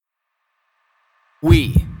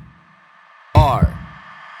We are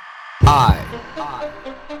I.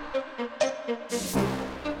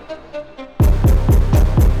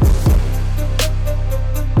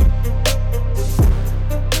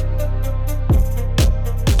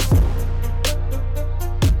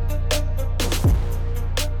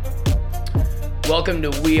 Welcome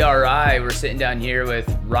to We Are I. We're sitting down here with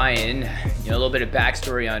Ryan. A little bit of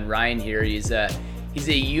backstory on Ryan here. He's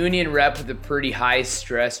a union rep with a pretty high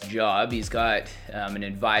stress job. He's got an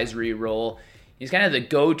advisory role. He's kind of the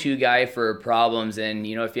go-to guy for problems. And,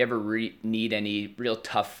 if you ever need any real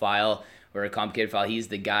tough file or a complicated file, he's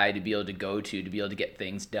the guy to be able to go to be able to get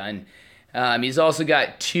things done. He's also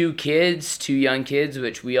got two young kids,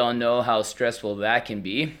 which we all know how stressful that can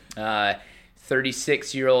be.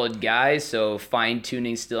 36-year-old guy, so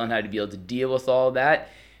fine-tuning still on how to be able to deal with all that.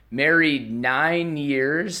 Married 9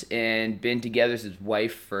 years and been together with his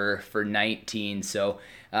wife for 19. So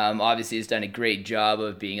obviously he's done a great job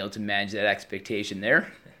of being able to manage that expectation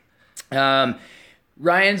there.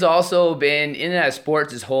 Ryan's also been in and out of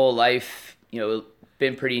sports his whole life,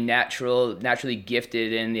 been pretty naturally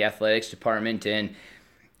gifted in the athletics department. And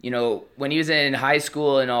when he was in high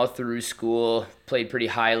school and all through school, played pretty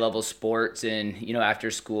high level sports and,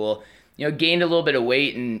 after school, gained a little bit of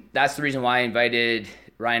weight. And that's the reason why I invited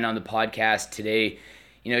Ryan on the podcast today,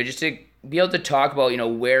 just to be able to talk about,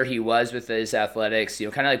 where he was with his athletics,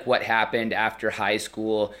 kind of like what happened after high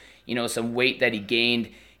school, some weight that he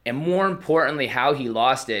gained, and more importantly, how he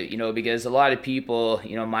lost it, because a lot of people,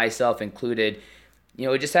 myself included,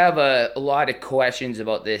 just have a lot of questions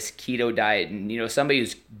about this keto diet. And, somebody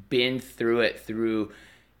who's been through it through,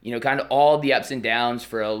 kind of all the ups and downs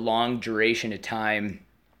for a long duration of time,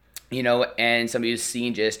 and somebody who's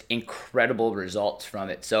seen just incredible results from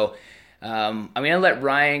it. So I'm going to let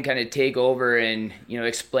Ryan kind of take over and,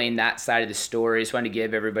 explain that side of the story. Just wanted to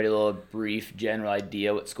give everybody a little brief general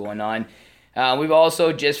idea what's going on. We've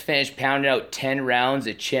also just finished pounding out 10 rounds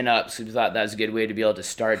of chin-ups. We thought that was a good way to be able to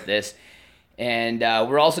start this. And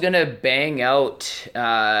we're also going to bang out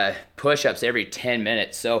push-ups every 10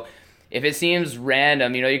 minutes. So if it seems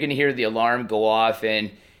random, you're going to hear the alarm go off, and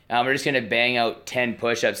we're just going to bang out 10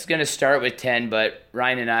 push-ups. It's going to start with 10, but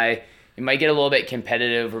Ryan and I, we might get a little bit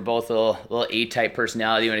competitive. We're both a little A-type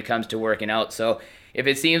personality when it comes to working out. So if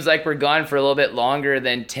it seems like we're gone for a little bit longer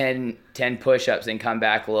than 10 push-ups and come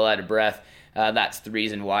back a little out of breath, that's the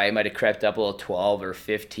reason why. It might have crept up a little 12 or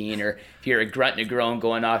 15, or if you're a grunt and a groan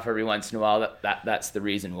going off every once in a while, that's the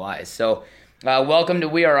reason why. So welcome to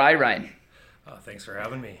We Are I, Ryan. Thanks for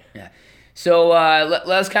having me. Yeah. So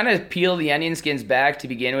let's kind of peel the onion skins back to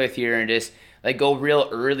begin with here and just go real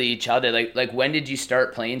early childhood. Like when did you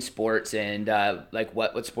start playing sports, and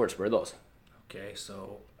what sports were those? Okay,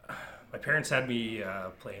 so my parents had me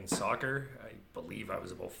playing soccer. I believe I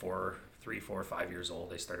was about 3, 4, 5 years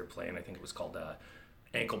old. I started playing. I think it was called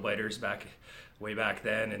ankle biters way back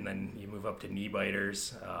then, and then you move up to knee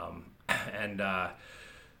biters. I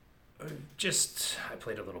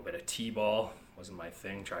played a little bit of t-ball. Wasn't my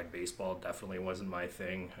thing. Tried baseball. Definitely wasn't my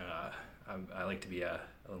thing. I like to be a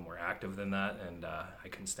little more active than that, and I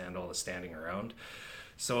couldn't stand all the standing around.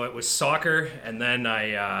 So it was soccer, and then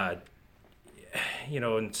I,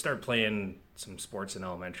 and started playing some sports in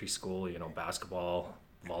elementary school. Basketball,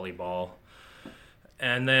 volleyball,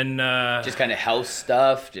 and then just kind of house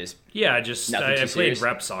stuff. I played serious.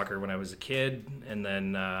 rep soccer when I was a kid, and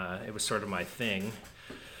then it was sort of my thing.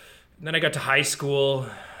 And then I got to high school.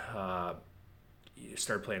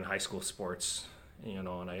 Started playing high school sports, and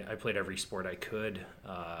I played every sport I could.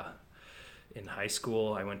 In high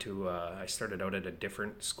school, I started out at a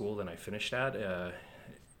different school than I finished at.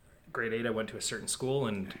 Grade 8, I went to a certain school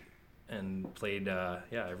and played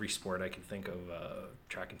every sport I could think of.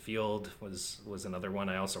 Track and field was another one.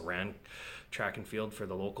 I also ran track and field for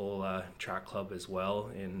the local track club as well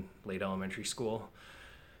in late elementary school.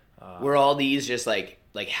 Were all these just like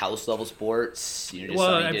house level sports?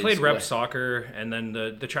 I played rep soccer, and then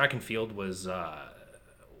the track and field was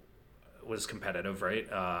competitive, right?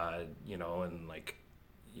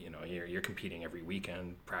 You're competing every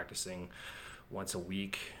weekend, practicing once a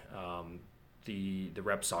week. The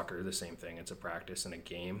rep soccer, the same thing. It's a practice and a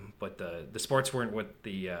game, but the sports weren't what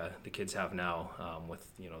the kids have now, with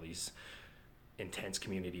these intense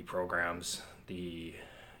community programs.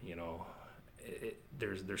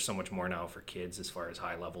 There's so much more now for kids as far as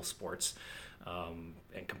high level sports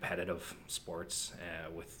and competitive sports,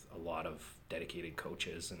 with a lot of dedicated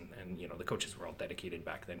coaches, and the coaches were all dedicated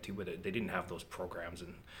back then too, but they didn't have those programs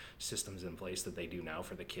and systems in place that they do now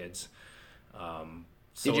for the kids.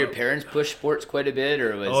 So Did your parents push sports quite a bit,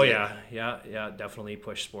 or was oh it... yeah, definitely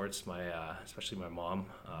push sports. My especially my mom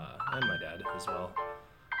and my dad as well.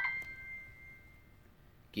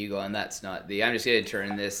 You go on. That's not the. I'm just gonna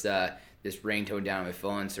turn this ringtone down on my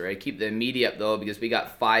phone. So I keep the media up though because we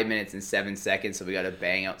got 5 minutes and 7 seconds, so we got to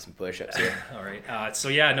bang out some push-ups here. All right. So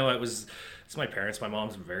yeah, no, it's my parents. My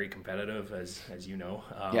mom's very competitive, as you know.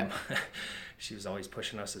 Yeah. She was always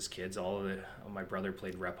pushing us as kids. My brother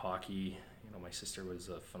played rep hockey. My sister was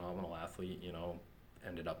a phenomenal athlete.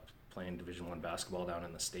 Ended up playing Division I basketball down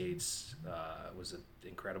in the States. Was an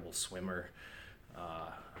incredible swimmer.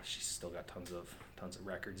 She's still got tons of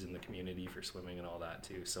records in the community for swimming and all that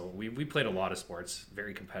too. So we played a lot of sports.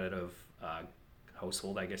 Very competitive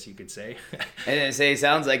household, I guess you could say. And it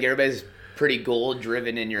sounds like everybody's pretty goal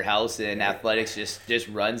driven in your house, and athletics just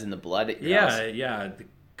runs in the blood at your house. Yeah. The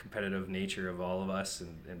competitive nature of all of us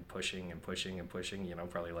and pushing.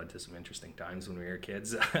 Probably led to some interesting times when we were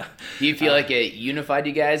kids. Do you feel like it unified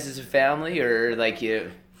you guys as a family, or like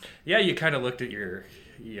you? Yeah, you kind of looked at your,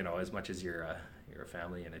 as much as you're a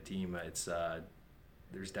family and a team, it's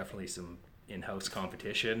there's definitely some in-house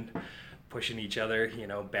competition, pushing each other,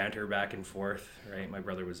 banter back and forth, right? My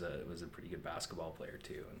brother was a pretty good basketball player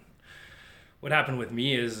too, and what happened with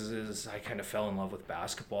me is I kind of fell in love with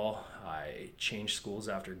basketball. I changed schools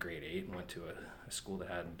after grade 8 and went to a school that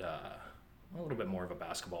had a little bit more of a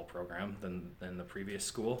basketball program than the previous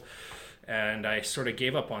school. And I sort of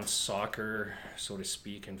gave up on soccer, so to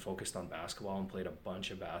speak, and focused on basketball and played a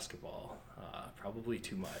bunch of basketball, probably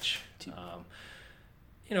too much. And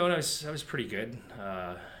I was pretty good.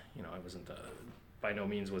 I wasn't by no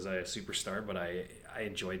means was I a superstar, but I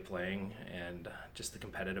enjoyed playing, and just the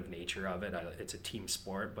competitive nature of it. It's a team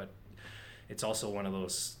sport, but it's also one of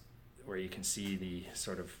those where you can see the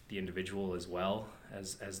individual as well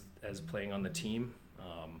as playing on the team.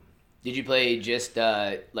 Did you play just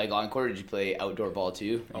like on court, or did you play outdoor ball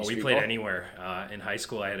too? Oh, we played anywhere. In high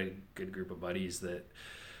school, I had a good group of buddies that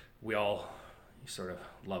we all sort of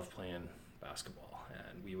loved playing basketball.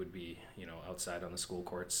 And we would be, outside on the school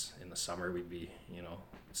courts in the summer. We'd be,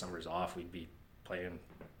 summers off, we'd be playing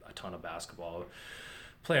a ton of basketball,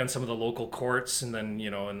 play on some of the local courts. And then,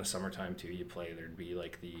 in the summertime too, there'd be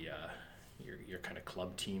like your kind of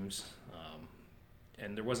club teams.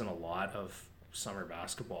 And there wasn't a lot of summer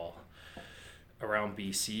basketball around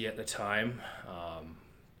BC at the time.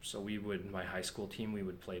 So my high school team, we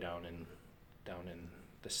would play down in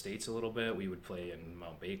the States a little bit. We would play in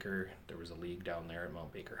Mount Baker. There was a league down there at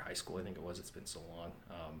Mount Baker High School, I think it was. It's been so long.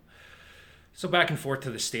 So back and forth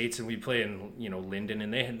to the States, and we'd play in Linden,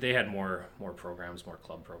 and they had more programs, more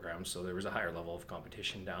club programs. So there was a higher level of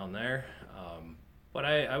competition down there. But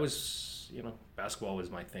I was, basketball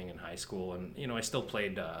was my thing in high school, and I still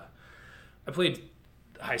played. I played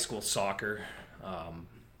high school soccer,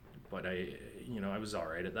 but I was all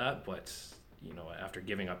right at that. But after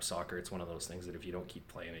giving up soccer, it's one of those things that if you don't keep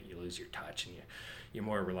playing it, you lose your touch, and you're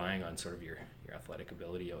more relying on sort of your athletic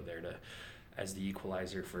ability out there as the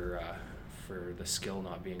equalizer for the skill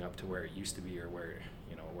not being up to where it used to be or where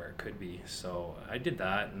it could be. So I did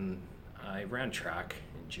that, and I ran track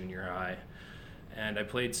in junior high, and I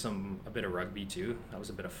played a bit of rugby too. That was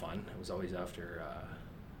a bit of fun. It was always after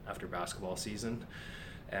basketball season.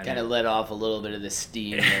 Kind of let off a little bit of the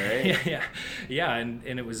steam there, right? yeah, and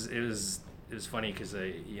it was funny because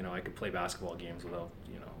I could play basketball games without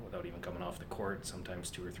even coming off the court. Sometimes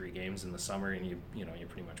 2 or 3 games in the summer, and you're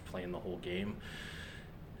pretty much playing the whole game.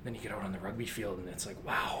 And then you get out on the rugby field, and it's like,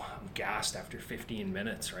 wow, I'm gassed after 15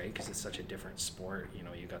 minutes, right? Because it's such a different sport.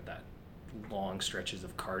 You got that long stretches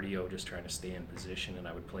of cardio just trying to stay in position, and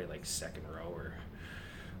I would play like second row or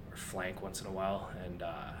flank once in a while, and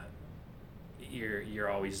you're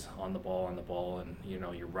always on the ball, and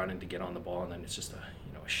you're running to get on the ball, and then it's just a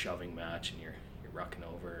shoving match, and you're rucking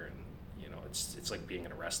over, and it's like being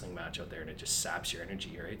in a wrestling match out there, and it just saps your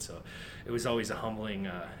energy, right? So it was always a humbling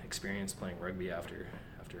experience playing rugby after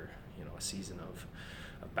a season of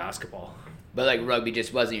basketball. But like rugby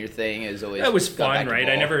just wasn't your thing. It was fun, right?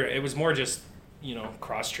 It was more just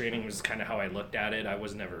cross training was kind of how I looked at it. I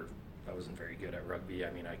wasn't very good at rugby.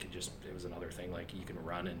 I mean, it was another thing, like you can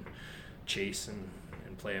run and chase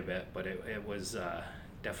and play a bit, but it was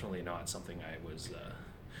definitely not something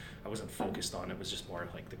I wasn't focused on. It was just more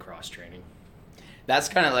like the cross training. That's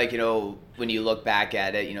kind of like, when you look back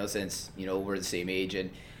at it, since, we're the same age,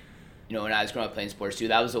 and, when I was growing up playing sports too,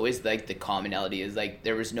 that was always like the commonality is like,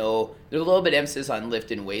 there was a little bit of emphasis on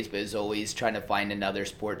lifting weights, but it was always trying to find another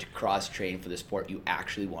sport to cross train for the sport you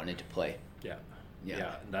actually wanted to play.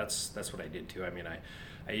 Yeah. That's what I did too. I mean, I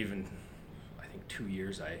think 2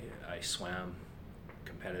 years I swam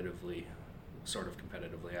competitively sort of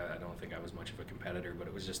competitively. I don't think I was much of a competitor, but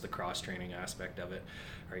it was just the cross training aspect of it,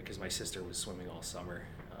 right? Because my sister was swimming all summer,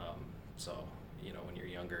 so when you're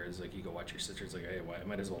younger, it's like you go watch your sister. It's like, hey, I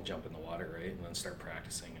might as well jump in the water, right? And then start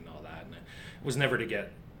practicing and all that. And it was never to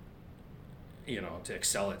get, to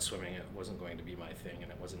excel at swimming. It wasn't going to be my thing,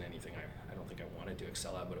 and it wasn't anything I don't think I wanted to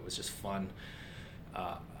excel at, but it was just fun.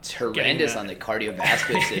 It's horrendous on the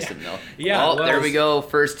cardiovascular system, though. Yeah. Well, there we go.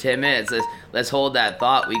 First 10 minutes. Let's hold that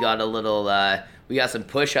thought. We got we got some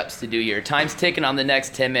push-ups to do here. Time's ticking on the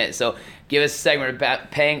next 10 minutes. So give us a segment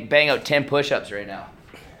to bang out 10 push-ups right now.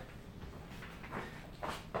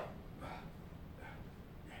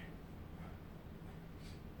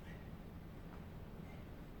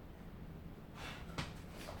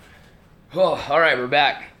 Oh, all right, we're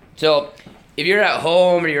back. So if you're at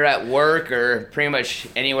home or you're at work or pretty much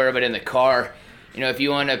anywhere but in the car, if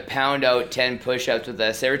you want to pound out 10 push-ups with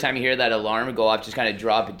us, every time you hear that alarm go off, just kind of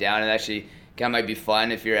drop it down. It actually kind of might be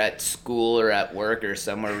fun if you're at school or at work or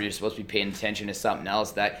somewhere where you're supposed to be paying attention to something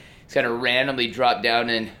else, that it's kind of randomly drop down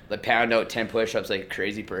and pound out 10 push-ups like a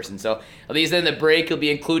crazy person. So at least in the break, you'll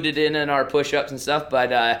be included in our push-ups and stuff,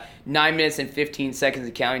 but 9 minutes and 15 seconds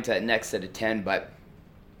of counting to that next set of 10. But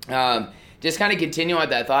just kind of continue on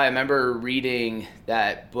that thought. I remember reading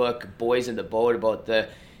that book, Boys in the Boat, about the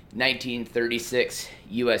 1936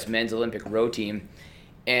 U.S. men's Olympic row team.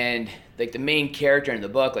 And the main character in the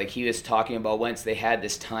book, he was talking about once they had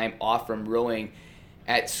this time off from rowing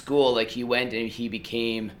at school, he went and he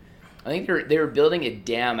became, I think they were building a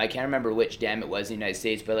dam. I can't remember which dam it was in the United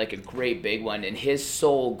States, but a great big one. And his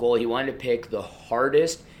sole goal, he wanted to pick the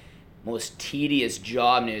hardest, most tedious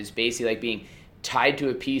job, and it was basically being tied to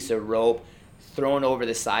a piece of rope, thrown over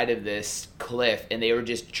the side of this cliff, and they were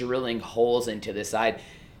just drilling holes into the side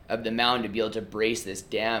of the mountain to be able to brace this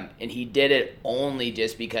dam. And he did it only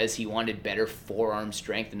just because he wanted better forearm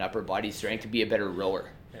strength and upper body strength to be a better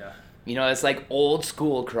rower. Yeah. It's old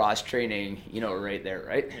school cross training, right there,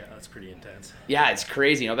 right? Yeah, that's pretty intense. Yeah, it's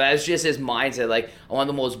crazy, but that's just his mindset. I want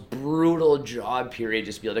the most brutal job period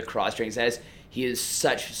just to be able to cross train. He is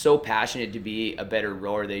so passionate to be a better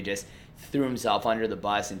rower. They just threw himself under the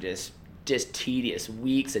bus and just tedious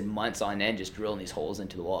weeks and months on end just drilling these holes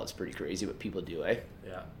into the wall. It's pretty crazy what people do, eh?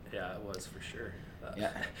 Yeah, it was for sure.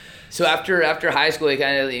 Yeah. So after high school,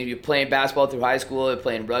 you're playing basketball through high school, you're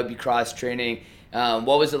playing rugby, cross training.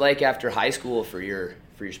 What was it like after high school for your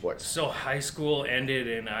sports? So high school ended,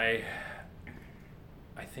 and I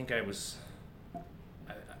think I was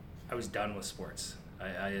done with sports.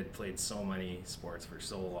 I had played so many sports for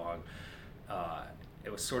so long.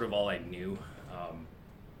 It was sort of all I knew.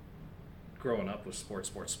 Growing up was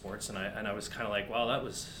sports, and I was kind of like, well, that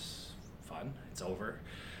was fun. It's over.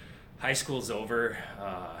 High school's over.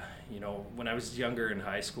 When I was younger in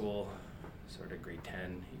high school, sort of grade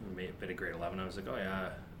 10, even a bit of grade 11, I was like, oh yeah,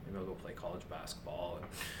 maybe I'll go play college basketball.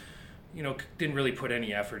 And, didn't really put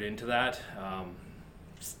any effort into that.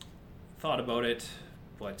 Thought about it,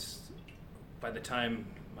 but by the time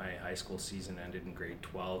my high school season ended in grade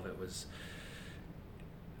 12,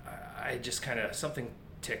 I just kind of, something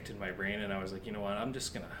ticked in my brain, and I was like, you know what, I'm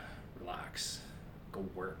just gonna relax, go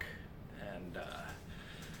work, and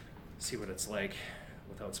see what it's like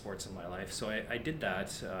without sports in my life. So I did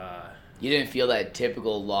that. You didn't feel that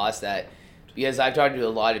typical loss because I've talked to a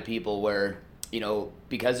lot of people where,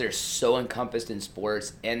 because they're so encompassed in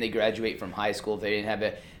sports and they graduate from high school, they didn't have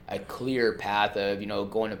a clear path of,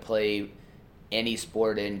 going to play any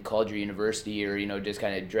sport in college or university or, just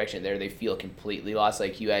kind of direction there, they feel completely lost.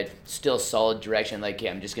 You had still solid direction, hey,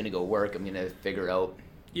 I'm just going to go work. I'm going to figure out.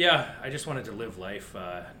 Yeah, I just wanted to live life,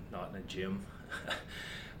 not in a gym.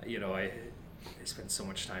 I spent so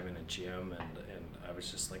much time in a gym, and I was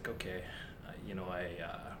just like, okay,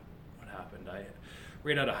 what happened?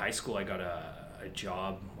 Right out of high school, I got a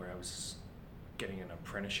job where I was getting an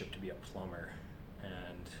apprenticeship to be a plumber,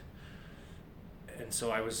 and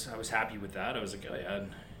so I was happy with that. I was like, oh yeah,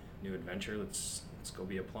 new adventure. Let's go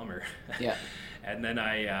be a plumber. Yeah. And then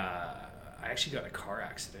I actually got in a car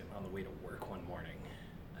accident on the way to work one morning,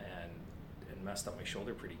 and messed up my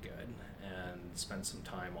shoulder pretty good, and spent some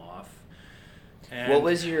time off. And what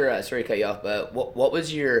was your sorry to cut you off, but what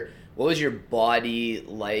was your body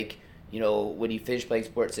like? When you finished playing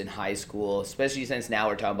sports in high school, especially since now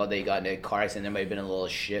we're talking about that you got in a car accident, there might have been a little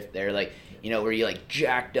shift there. Were you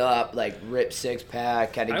jacked up, ripped six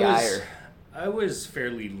pack kind of guy? I was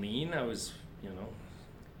fairly lean. I was,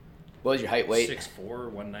 What was your height, weight? 6'4",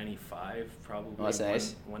 195, probably. Oh, that's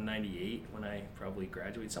nice. 198 when I probably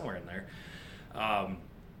graduated, somewhere in there.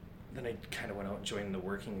 Then I kind of went out and joined the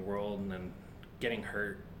working world, and then getting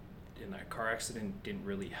hurt in that car accident didn't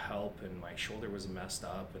really help, and my shoulder was messed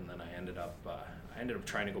up, and then I ended up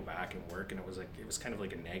trying to go back and work, and it was kind of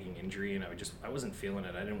like a nagging injury, and I wasn't feeling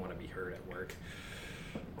it. I didn't want to be hurt at work.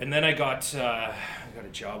 And then I got a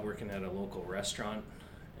job working at a local restaurant,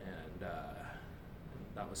 and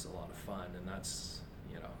that was a lot of fun. And that's,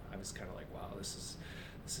 I was kind of like, wow, this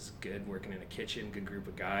is good, working in a kitchen, good group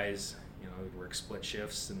of guys. We'd work split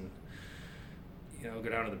shifts, and go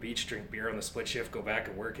down to the beach, drink beer on the split shift, go back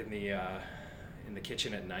and work in the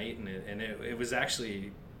kitchen at night. And it was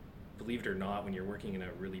actually, believe it or not, when you're working in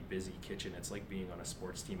a really busy kitchen, it's like being on a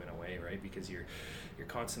sports team in a way, right? Because you're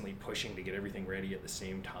constantly pushing to get everything ready at the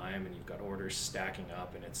same time, and you've got orders stacking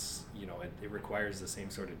up, and it's, it requires the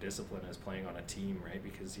same sort of discipline as playing on a team, right?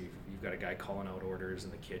 Because you've got a guy calling out orders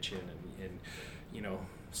in the kitchen, and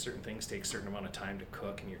certain things take a certain amount of time to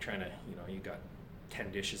cook, and you're trying to, you've got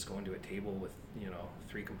 10 dishes going to a table with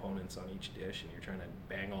 3 components on each dish, and you're trying to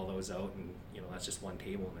bang all those out, and that's just one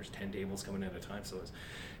table, and there's 10 tables coming at a time. So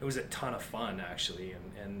it was a ton of fun, actually,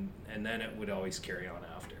 and then it would always carry on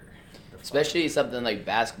after. Especially something like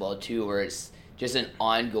basketball too, where it's just an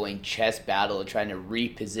ongoing chess battle trying to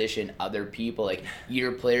reposition other people, like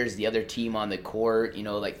your players, the other team on the court,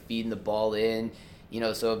 like feeding the ball in,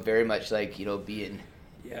 so very much like being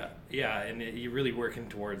and you're really working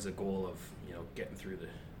towards a goal of getting through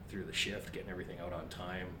the shift, getting everything out on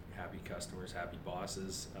time, happy customers, happy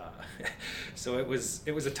bosses. So it was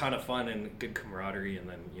a ton of fun and good camaraderie. And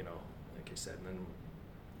then like I said, and then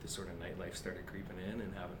the sort of nightlife started creeping in,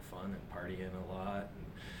 and having fun and partying a lot.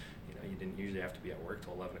 And you didn't usually have to be at work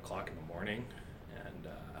till 11 o'clock in the morning. And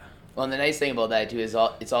well, and the nice thing about that too is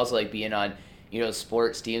it's also like being on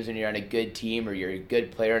sports teams. When you're on a good team, or you're a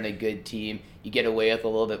good player on a good team, you get away with a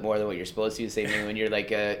little bit more than what you're supposed to. Same thing when you're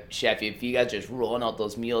like a chef. If you guys just rolling out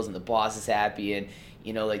those meals, and the boss is happy, and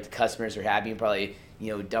like the customers are happy, and probably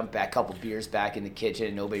dump back a couple beers back in the kitchen,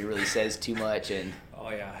 and nobody really says too much. And oh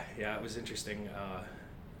yeah, it was interesting.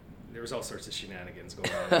 There was all sorts of shenanigans going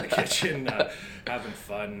on in the kitchen, having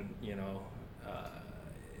fun.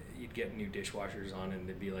 You'd get new dishwashers on, and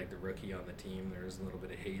they'd be like the rookie on the team. There was a little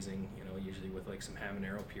bit of hazing, usually with like some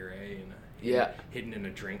habanero puree and hidden in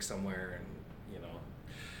a drink somewhere. And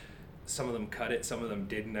some of them cut it, some of them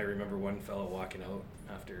didn't. I remember one fellow walking out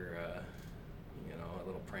after a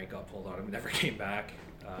little prank got pulled on him, never came back.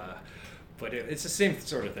 But it's the same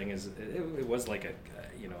sort of thing. As it was like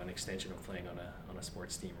an extension of playing on a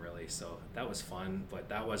sports team, really. So that was fun, but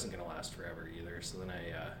that wasn't going to last forever either. So then I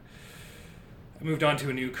moved on to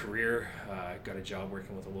a new career. Got a job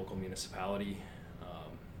working with a local municipality,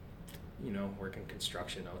 working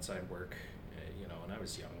construction, outside work, and I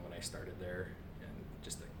was young when I started there, and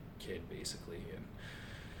just a kid basically.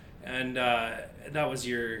 And that was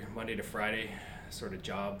your Monday to Friday sort of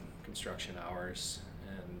job, construction hours,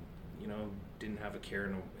 and didn't have a care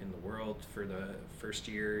in the world for the first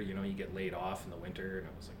year. You get laid off in the winter, and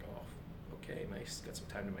I was like, oh, okay, nice, got some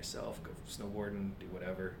time to myself, go snowboarding, do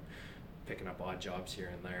whatever, picking up odd jobs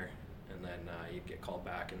here and there. And then you'd get called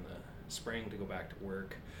back in the spring to go back to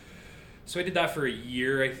work. So I did that for a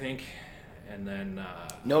year, I think, and then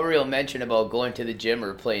no real mention about going to the gym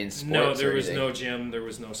or playing sports. No, there was no gym, there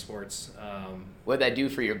was no sports. What did that do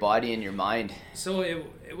for your body and your mind? So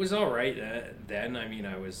it was all right then. I mean,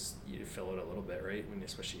 you fill it a little bit, right?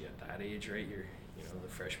 Especially at that age, right? You're the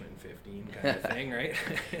freshman 15 kind of thing, right?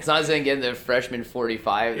 It's not saying getting the freshman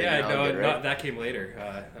 45. Yeah, no, good, right? that came later.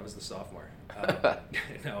 That was the sophomore.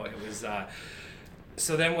 No, it was.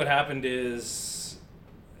 So then what happened is,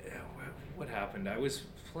 what happened? I was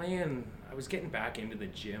getting back into the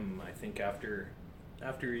gym, I think, after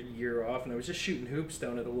a year off, and I was just shooting hoops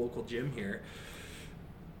down at a local gym here.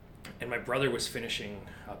 And my brother was finishing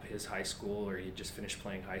up his high school, or he had just finished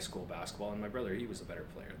playing high school basketball. And my brother, he was a better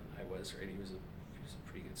player than I was, right? He was a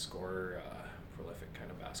pretty good scorer, prolific kind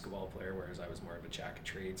of basketball player, whereas I was more of a jack of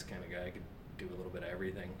trades kind of guy. I could do a little bit of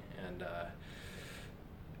everything.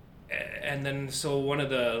 And then so one of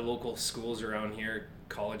the local schools around here,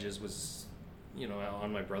 colleges, was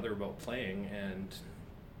on my brother about playing, and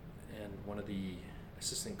one of the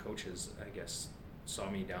assistant coaches, I guess, saw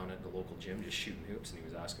me down at the local gym just shooting hoops, and he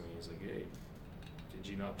was asking me, he's like, hey, did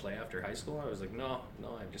you not play after high school? I was like, no,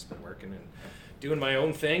 I've just been working and doing my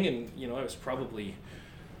own thing. And I was probably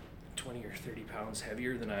 20 or 30 pounds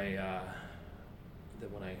heavier than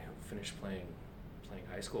when I finished playing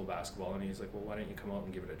high school basketball. And he's like, well, why don't you come out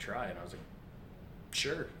and give it a try? And I was like,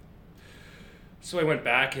 sure. So I went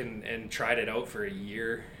back and tried it out for a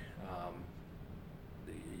year.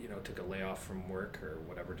 Took a layoff from work or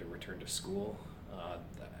whatever to return to school.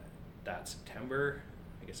 That September,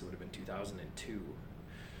 I guess it would have been 2002.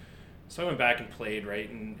 So I went back and played, right?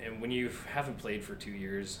 And when you haven't played for 2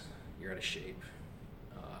 years, you're out of shape.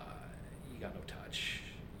 You got no touch.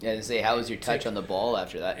 Yeah, to say, how was your touch on the ball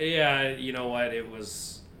after that? Yeah, you know what? It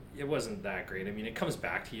wasn't that great. I mean, it comes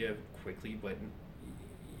back to you quickly, but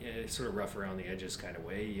it's sort of rough around the edges kind of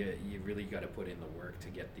way. You really got to put in the work to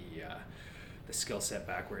get the skill set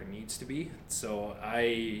back where it needs to be. So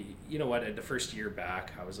you know what? At the first year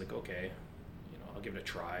back, I was like, okay, I'll give it a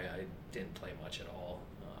try. I didn't play much at all.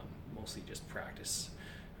 Mostly just practice.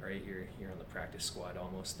 Right, you're on the practice squad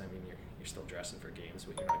almost. I mean, you're still dressing for games,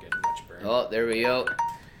 but you're not getting much burn. Oh, there we go.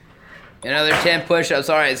 Another 10 push-ups.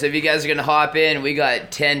 All right, so if you guys are going to hop in, we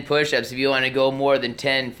got 10 push-ups. If you want to go more than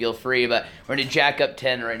 10, feel free, but we're going to jack up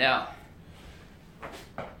 10 right now.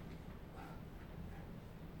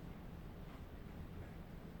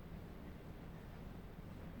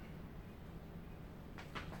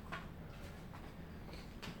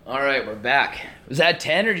 All right, we're back. Was that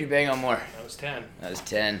 10 or did you bang on more? That was 10. That was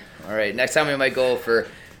 10. All right, next time we might go for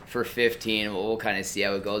 15. We'll kind of see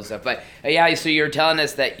how it goes and stuff. But yeah, so you were telling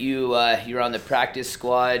us that you were on the practice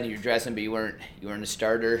squad, you're dressing, but you weren't a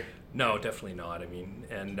starter. No, definitely not. I mean,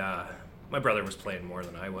 and my brother was playing more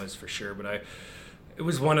than I was for sure. But it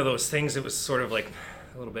was one of those things. It was sort of like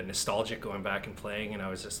a little bit nostalgic going back and playing, and I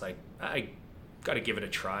was just like, I got to give it a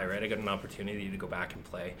try, right? I got an opportunity to go back and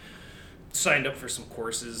play. Signed up for some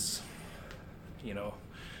courses,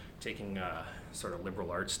 taking sort of liberal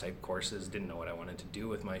arts type courses. Didn't know what I wanted to do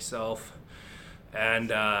with myself, and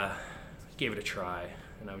gave it a try.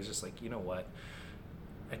 And I was just like, you know what?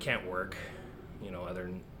 I can't work, other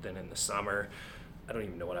than in the summer. I don't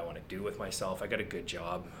even know what I want to do with myself. I got a good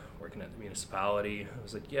job working at the municipality. I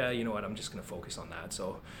was like, yeah, you know what? I'm just going to focus on that.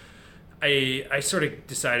 So I sort of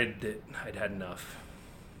decided that I'd had enough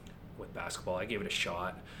with basketball. I gave it a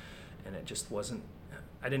shot. And it just wasn't.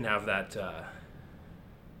 I didn't have that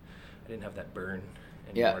burn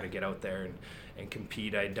anymore to get out there and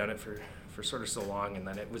compete. I'd done it for sort of so long, and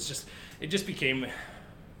then it just became.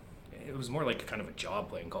 It was more like kind of a job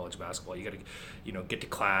playing college basketball. You got to, get to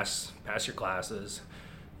class, pass your classes.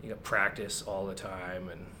 You got practice all the time,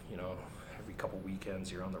 and every couple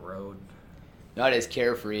weekends you're on the road. Not as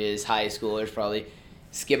carefree as high schoolers probably.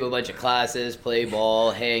 Skip a bunch of classes, play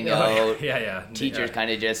ball, hang out. Yeah. Teachers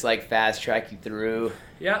kind of just like fast track you through.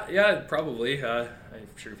 Yeah, probably. I'm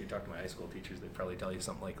sure if you talk to my high school teachers, they'd probably tell you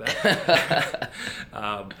something like that.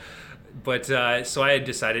 So I had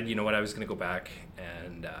decided, you know what, I was going to go back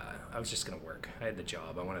and I was just going to work. I had the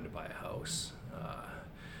job. I wanted to buy a house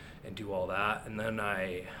and do all that. And then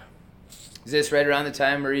Is this right around the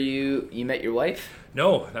time where you met your wife?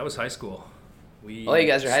 No, that was high school. You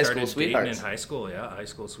guys are high school sweethearts. In high school, yeah, high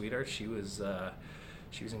school sweethearts. She was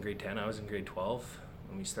in grade 10. I was in grade 12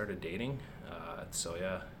 when we started dating. So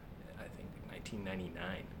yeah, I think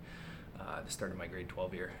 1999, the start of my grade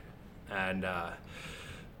 12 year, and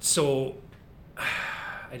so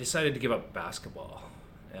I decided to give up basketball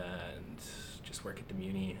and just work at the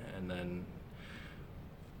Muni, and then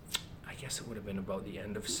I guess it would have been about the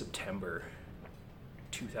end of September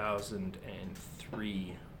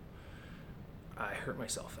 2003. I hurt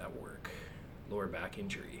myself at work, lower back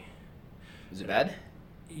injury. Was it bad?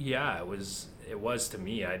 Yeah, it was to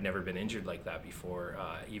me. I'd never been injured like that before.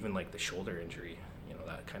 Even like the shoulder injury,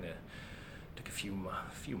 that kind of took a few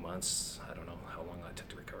months. I don't know how long that took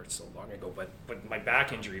to recover. It's so long ago. But my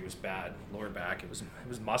back injury was bad, lower back. It was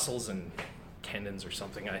muscles and tendons or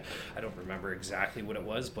something. I don't remember exactly what it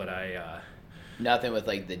was, but Nothing with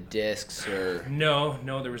like the discs or. No,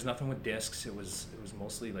 there was nothing with discs. It was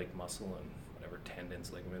mostly like muscle and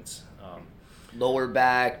tendons, ligaments. Lower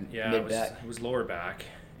back, yeah, mid-back. It was lower back,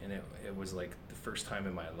 and it was like the first time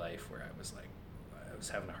in my life where I was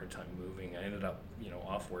having a hard time moving. I ended up,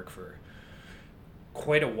 off work for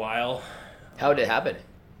quite a while. How did it happen?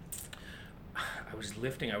 I was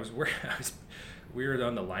lifting. We were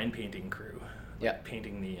on the line painting crew,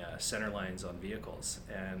 painting the center lines on vehicles,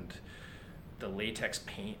 and the latex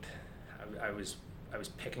paint. I was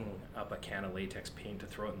picking up a can of latex paint to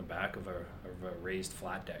throw it in the back of a raised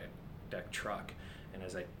flat deck truck, and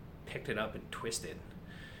as I picked it up and twisted, it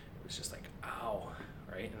was just like, ow,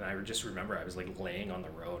 right? And I just remember I was like laying on the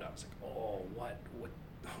road. I was like, oh,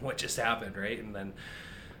 what just happened, right? And then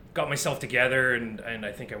got myself together, and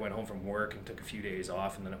I think I went home from work and took a few days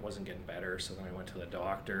off, and then it wasn't getting better, so then I went to the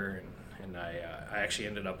doctor, and I actually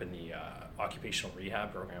ended up in the occupational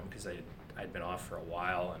rehab program because I'd been off for a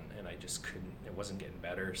while, and I just couldn't, it wasn't getting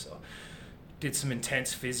better, so did some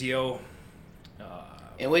intense physio.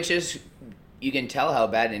 And which is, you can tell how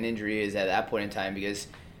bad an injury is at that point in time, because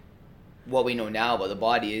what we know now about the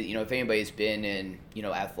body, you know, if anybody's been in, you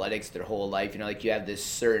know, athletics their whole life, you know, like you have this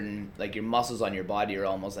certain, like your muscles on your body are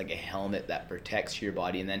almost like a helmet that protects your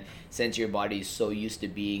body. And then since your body is so used to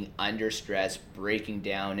being under stress, breaking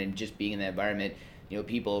down, and just being in the environment, you know,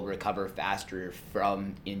 people recover faster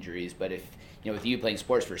from injuries. But if, you know, with you playing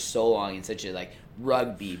sports for so long in such a like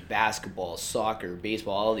rugby, basketball, soccer,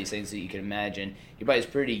 baseball, all these things that you can imagine, your body's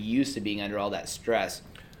pretty used to being under all that stress.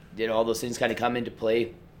 Did all those things kind of come into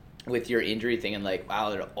play with your injury thing, and like,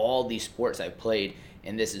 wow, there are all these sports I've played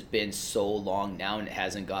and this has been so long now and it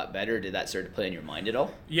hasn't got better? Did that start to play in your mind at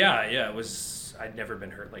all? Yeah, it was. I'd never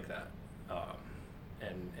been hurt like that,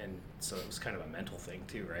 and so it was kind of a mental thing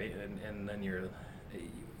too, right? And then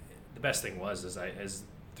the best thing was as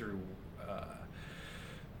through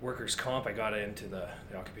workers' comp, I got into the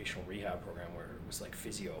occupational rehab program where it was like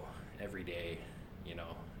physio every day, you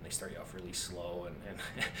know. And they start you off really slow, and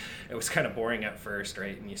it was kind of boring at first,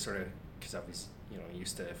 right? And you sort of, because I was, you know,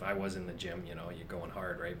 used to, if I was in the gym, you know, you're going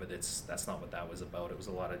hard, right? But that's not what that was about. It was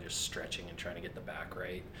a lot of just stretching and trying to get the back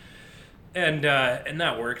right. And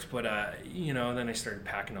that worked, but you know, then I started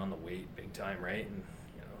packing on the weight big time, right? And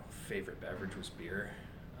you know, favorite beverage was beer.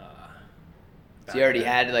 So you already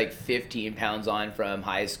had like 15 pounds on from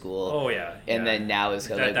high school. Oh yeah. And then now it's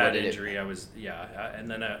that, like that injury. I was and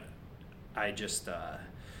then I just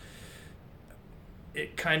it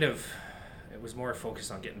was more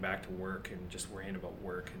focused on getting back to work and just worrying about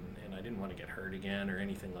work, and I didn't want to get hurt again or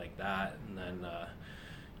anything like that. And then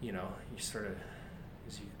you know, you sort of,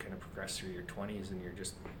 as you kind of progress through your 20s and you're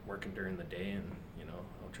just working during the day and, you know,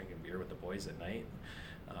 out drinking beer with the boys at night,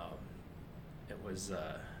 it was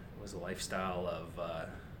a lifestyle of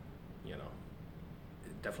you know,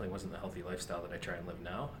 it definitely wasn't the healthy lifestyle that I try and live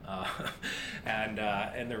now,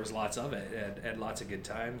 and there was lots of it, and lots of good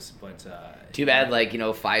times, but too bad, like, you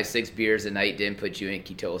know, 5-6 beers a night didn't put you in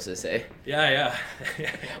ketosis, eh? Yeah.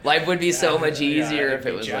 Life would be so much easier if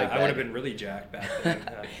it was like that. I would have been really jacked back then.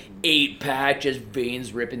 8-pack, just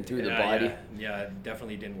veins ripping through the body. Yeah, it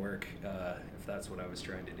definitely didn't work, if that's what I was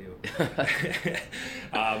trying to do.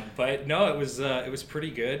 But no, it was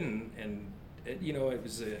pretty good, and it, you know, I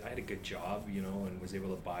had a good job, you know, and was able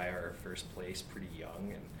to buy our first place pretty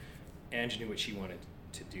young, and Ange knew what she wanted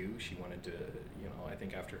to do. She wanted to, you know, I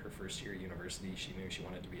think after her first year at university, she knew she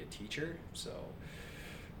wanted to be a teacher. So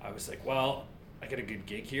I was like, well, I got a good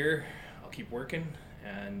gig here. I'll keep working,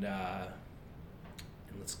 and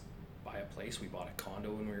let's buy a place. We bought a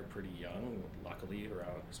condo when we were pretty young, luckily,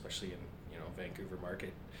 around, especially in, you know, Vancouver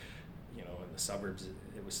market. You know, in the suburbs,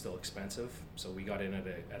 it was still expensive. So we got in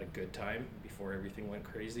at a good time before everything went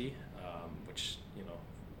crazy, which, you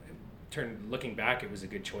know, looking back, it was a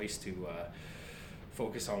good choice to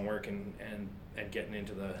focus on work and getting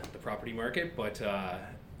into the property market. But,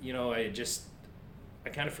 you know, I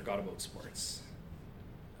kind of forgot about sports.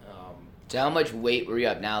 So how much weight were you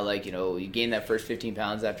up now? Like, you know, you gained that first 15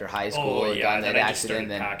 pounds after high school. Oh, yeah, got and that then I accident, just started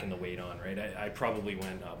then packing the weight on, right? I probably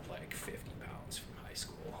went up like 50 pounds from high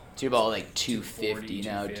school. so you're about like 250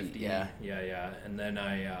 now. 250. Yeah. And then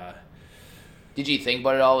Did you think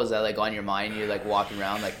about it all? Was that like on your mind? You're like walking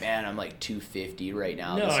around like, man, I'm like 250 right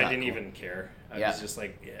now. No, I didn't cool. even care. I was just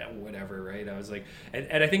like, yeah, whatever, right? I was like,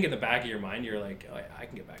 and I think in the back of your mind, you're like, oh, I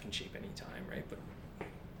can get back in shape anytime, right? But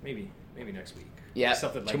maybe next week. Yeah,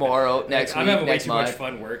 something like tomorrow, that. next I'm week, having way next too month. much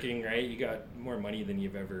fun working, right? You got more money than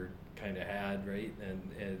you've ever kind of had, right?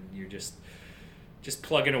 And you're just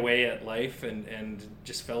plugging away at life, and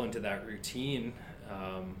just fell into that routine.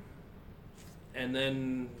 And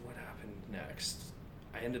then what happened next?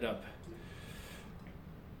 I ended up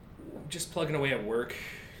just plugging away at work,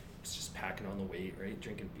 just packing on the weight, right?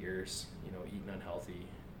 Drinking beers, you know, eating unhealthy,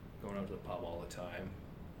 going out to the pub all the time.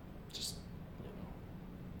 Just, you know.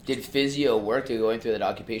 Did physio work to going through that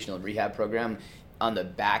occupational rehab program on the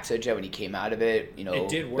back side when you came out of it? You know, it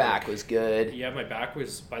did work. Back was good. Yeah, my back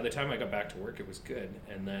was, by the time I got back to work, it was good.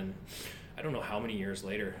 And then I don't know how many years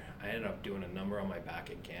later, I ended up doing a number on my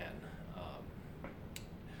back again.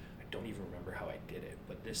 I don't even remember how I did it,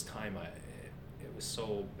 but this time it was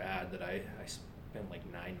so bad that I spent like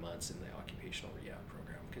 9 months in the occupational rehab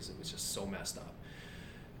program because it was just so messed up.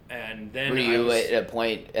 And then were you at a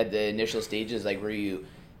point at the initial stages, like were you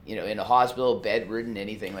know, in a hospital, bedridden,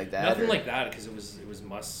 anything like that? Nothing like that, because it was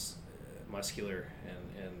muscular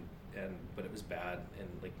and but it was bad, and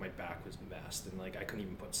like my back was messed, and like I couldn't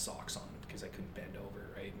even put socks on because I couldn't bend over,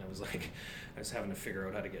 right? And I was having to figure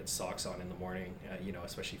out how to get socks on in the morning, you know,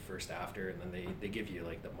 especially first after, and then they give you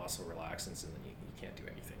like the muscle relaxants, and then you can't do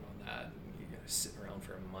anything on that, and you gotta sit around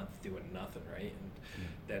for a month doing nothing, right? And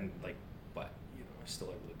then like, but you know, still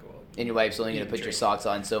able to go out. And your wife's only going to put your socks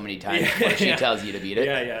on so many times before she tells you to beat it.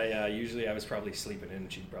 Yeah. Usually I was probably sleeping in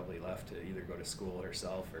and she'd probably left to either go to school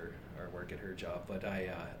herself or work at her job. But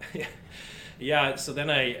so then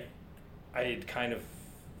I kind of,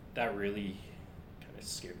 that really kind of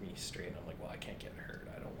scared me straight. I'm like, well, I can't get hurt.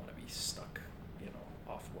 I don't want to be stuck,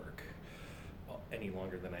 off work any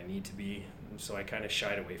longer than I need to be. And so I kind of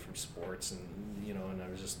shied away from sports and I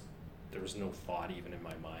was just, there was no thought even in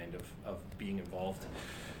my mind of being involved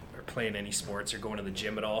or playing any sports or going to the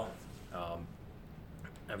gym at all.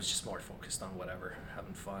 I was just more focused on whatever,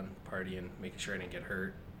 having fun, partying, making sure I didn't get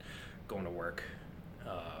hurt, going to work.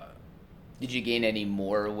 Did you gain any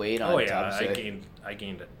more weight on top of it? I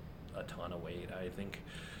gained a ton of weight. I think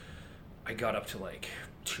I got up to like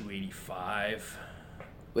 285.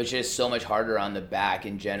 Which is so much harder on the back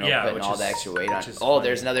in general, putting all the extra weight on. Oh, funny.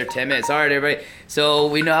 There's another 10 minutes. All right, everybody. So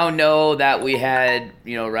we now know that we had,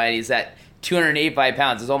 Ryan, he's at 285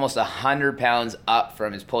 pounds. It's almost 100 pounds up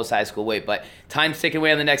from his post-high school weight. But time's ticking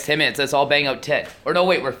away on the next 10 minutes. Let's all bang out 10. Or no,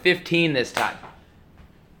 wait, we're 15 this time.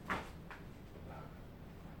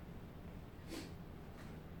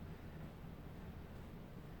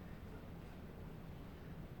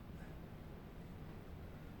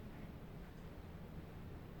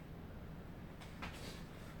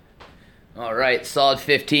 All right, solid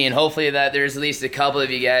 15. Hopefully that there's at least a couple of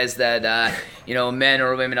you guys that, men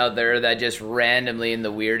or women out there that just randomly in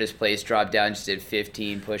the weirdest place dropped down and just did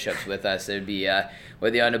 15 push-ups with us. It would be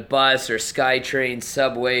whether you're on a bus or SkyTrain,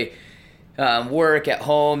 subway, work, at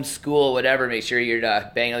home, school, whatever. Make sure you're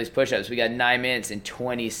banging all these push-ups. We got 9 minutes and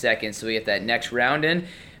 20 seconds, so we get that next round in.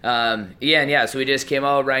 So we just came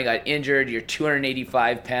out. Ryan got injured. You're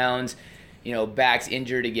 285 pounds. Back's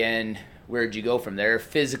injured again. Where'd you go from there?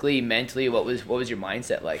 Physically, mentally, what was your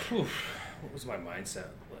mindset like? What was my mindset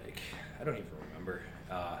like? I don't even remember.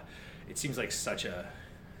 It seems like such a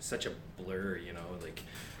blur,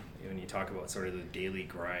 when you talk about sort of the daily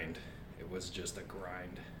grind, it was just a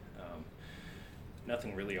grind.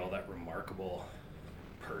 Nothing really all that remarkable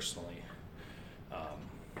personally.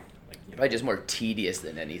 Probably just more tedious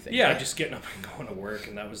than anything. Yeah, just getting up and going to work,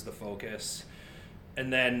 and that was the focus.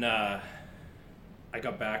 And then I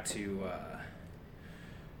got back to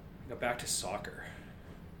soccer,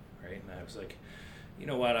 right? And I was like, you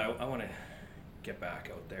know what? I want to get back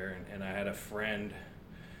out there. And I had a friend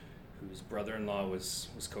whose brother-in-law was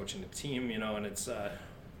coaching a team, and it's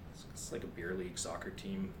like a beer league soccer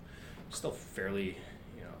team. Still fairly,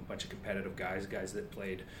 a bunch of competitive guys that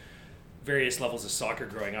played various levels of soccer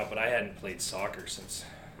growing up, but I hadn't played soccer since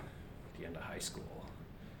the end of high school.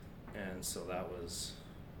 And so that was...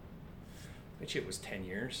 It was 10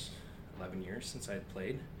 years, 11 years since I had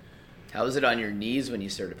played. How was it on your knees when you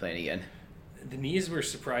started playing again? The knees were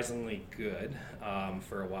surprisingly good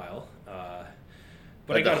for a while.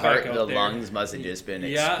 But I got back out there. The lungs must have just been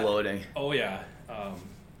exploding. Oh, yeah.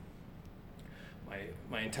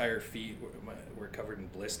 My entire feet were covered in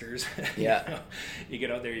blisters. Yeah. You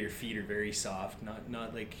get out there, your feet are very soft,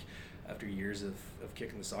 not like after years of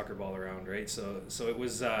kicking the soccer ball around, right? So it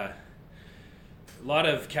was... a lot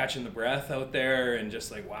of catching the breath out there and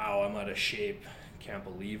just like, wow, I'm out of shape. Can't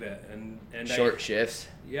believe it. And short shifts.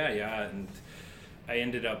 Yeah. And I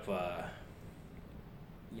ended up, I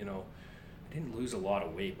didn't lose a lot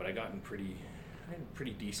of weight, but I got in pretty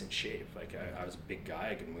decent shape. Like I was a big guy.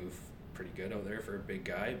 I could move pretty good out there for a big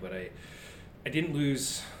guy, but I didn't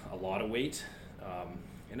lose a lot of weight.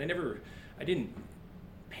 And I didn't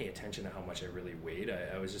pay attention to how much I really weighed.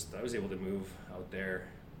 I was able to move out there.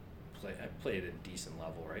 I played at a decent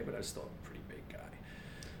level, right? But I was still a pretty big guy.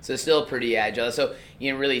 So still pretty agile. So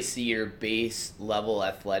you can really see your base level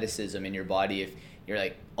athleticism in your body if you're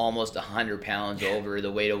like almost 100 pounds over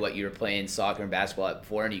the weight of what you were playing soccer and basketball at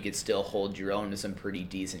before, and you could still hold your own to some pretty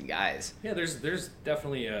decent guys. Yeah, there's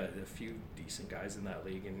definitely a few decent guys in that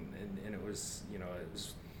league, and it was it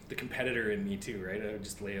was the competitor in me too, right? I would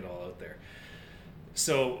just lay it all out there.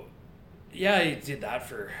 So yeah, I did that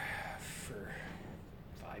for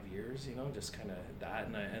 5 years, just kind of that,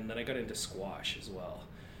 and then I got into squash as well,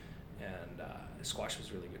 and squash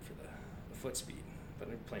was really good for the foot speed, but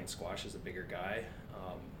I'm playing squash as a bigger guy,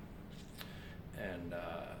 and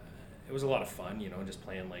it was a lot of fun, just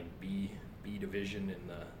playing like B division in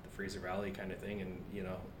the Fraser Valley kind of thing, and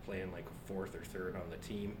playing like fourth or third on the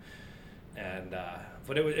team, and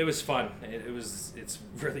but it was fun. It's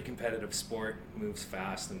really competitive sport, moves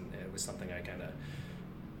fast, and it was something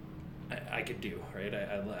I could do, right?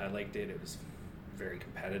 I liked it. It was very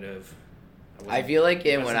competitive. I feel like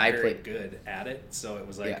when I played good at it, so it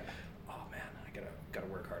was like, oh man, I gotta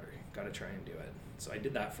work harder, gotta try and do it. So I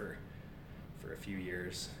did that for a few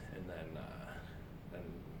years, and then then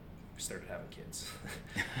we started having kids,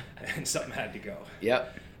 and something had to go.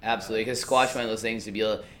 Yep, absolutely. Because squash, one of those things to be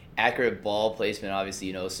able to accurate ball placement,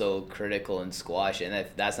 obviously, so critical in squash, and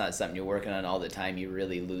if that's not something you're working on all the time, you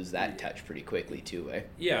really lose that touch pretty quickly too, eh?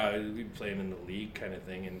 Yeah, we played in the league kind of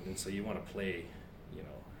thing, and so you want to play,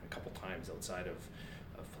 a couple times outside of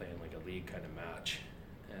playing like a league kind of match,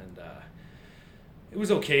 and it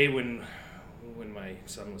was okay when my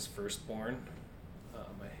son was first born.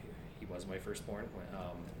 He was my firstborn,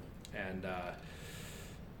 and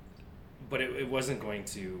but it wasn't going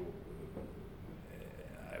to.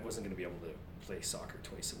 I wasn't going to be able to play soccer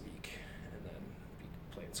twice a week and then be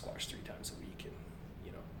playing squash 3 times a week and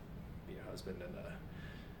be a husband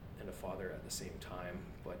and a father at the same time.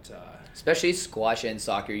 But especially squash and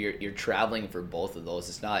soccer, you're traveling for both of those.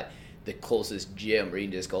 It's not the closest gym where you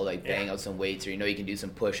can just go bang out some weights, or you can do some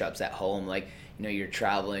push-ups at home. You're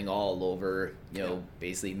traveling all over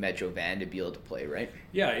basically Metro Van to be able to play, right?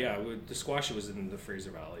 Yeah. The squash was in the Fraser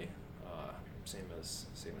Valley, same as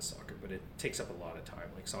soccer, but it takes up a lot of time.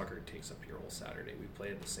 Like soccer takes up your whole Saturday. We play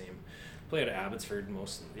at Abbotsford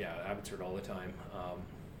Abbotsford all the time.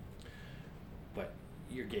 But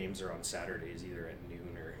your games are on Saturdays, either at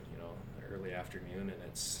noon or early afternoon, and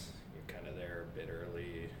you're kind of there a bit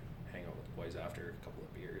early, hang out with the boys after a couple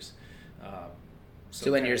of beers.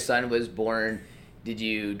 So when your son was born, did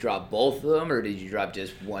you drop both of them, or did you drop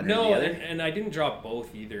just one or the other? No, and I didn't drop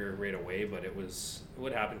both either right away, but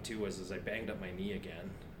what happened too was I banged up my knee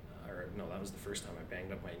again. No, that was the first time I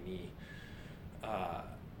banged up my knee.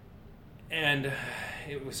 And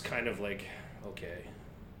it was kind of like, okay,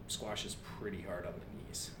 squash is pretty hard on the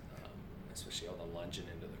knees, especially all the lunging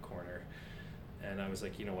into the corner. And I was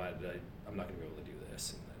like, you know what, I'm not going to be able to do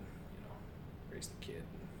this. And then, raise the kid.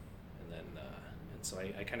 And then, and so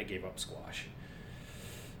I kind of gave up squash.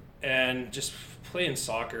 And just playing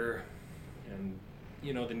soccer, and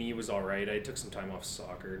the knee was all right. I took some time off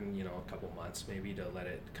soccer, and a couple months maybe to let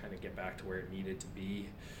it kind of get back to where it needed to be,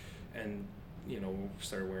 and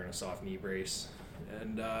started wearing a soft knee brace,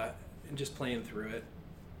 and just playing through it.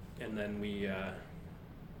 And then we, it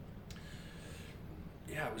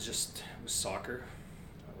was soccer.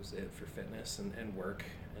 That was it for fitness and work.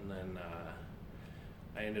 And then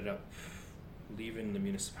I ended up leaving the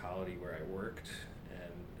municipality where I worked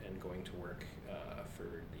and going to work for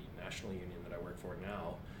the national union that I work for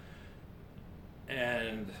now,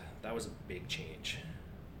 and that was a big change.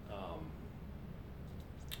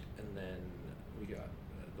 And then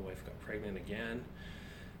the wife got pregnant again,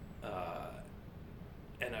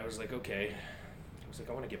 and I was like, okay,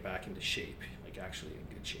 I want to get back into shape, actually in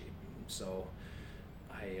good shape. So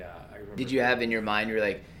I remember. Did you have in your mind, you're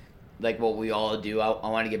like what we all do, I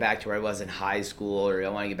want to get back to where I was in high school, or I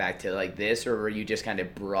want to get back to this, or were you just kind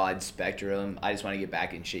of broad spectrum, I just want to get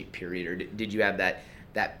back in shape, period? Or did you have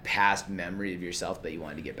that past memory of yourself that you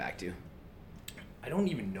wanted to get back to? I don't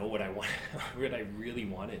even know what I really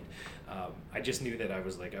wanted. I just knew that I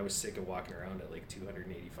was sick of walking around at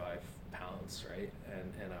 285 pounds, right?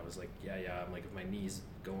 And I was like, I'm like, if my knee's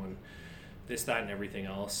going this, that, and everything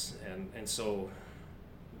else. And so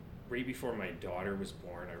right before my daughter was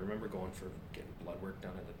born, I remember getting blood work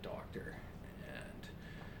done at the doctor, and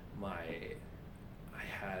my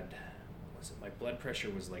blood pressure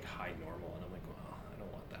was high normal, and I'm like, well, I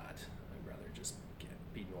don't want that. I'd rather just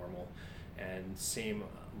be normal. And same,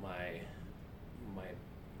 my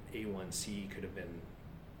A1C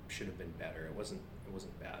should have been better. It wasn't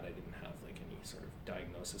bad. I didn't have any sort of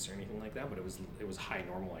diagnosis or anything like that, but it was high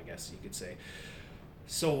normal, I guess you could say.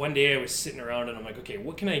 So one day I was sitting around and I'm like, okay,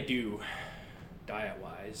 what can I do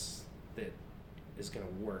diet-wise that is going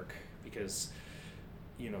to work? Because,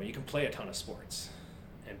 you can play a ton of sports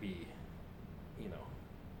and be,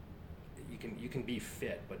 you can be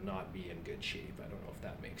fit but not be in good shape. I don't know if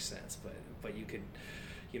that makes sense, but you could,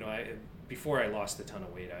 before I lost a ton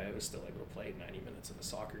of weight, I was still able to play 90 minutes of a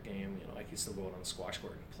soccer game. I could still go out on the squash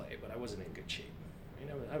court and play, but I wasn't in good shape.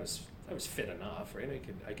 I was fit enough, right?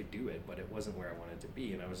 I could do it, but it wasn't where I wanted to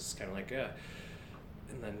be, and I was just kind of like,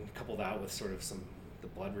 and then couple that with sort of the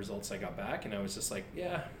blood results I got back, and I was just like,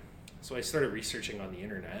 yeah. So I started researching on the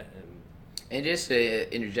internet, and just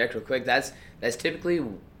to interject real quick, that's typically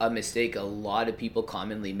a mistake a lot of people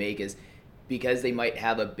commonly make, is because they might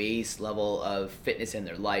have a base level of fitness in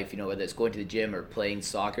their life, whether it's going to the gym or playing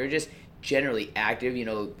soccer, just generally active,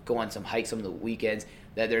 go on some hikes on the weekends,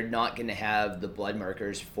 that they're not going to have the blood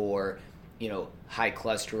markers for, high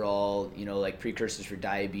cholesterol, precursors for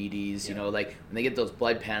diabetes, when they get those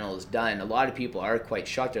blood panels done, a lot of people are quite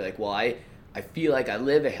shocked. They're like, well, I feel like I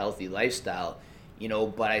live a healthy lifestyle,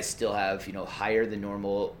 but I still have, higher than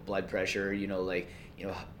normal blood pressure,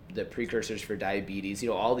 the precursors for diabetes,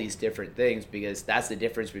 all these different things, because that's the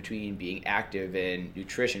difference between being active and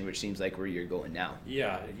nutrition, which seems like where you're going now.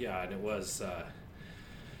 Yeah, and it was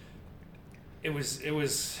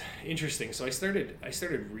interesting. So I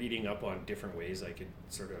started reading up on different ways I could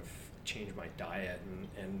sort of change my diet,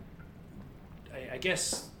 and I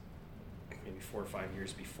guess maybe 4 or 5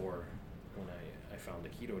 years before when I found the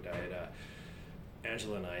keto diet,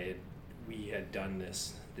 Angela and we had done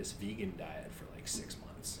this vegan diet for like 6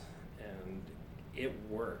 months, and it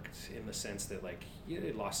worked in the sense that like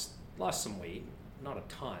it lost some weight, not a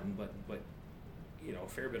ton, but a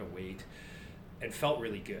fair bit of weight, and felt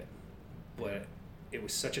really good. But it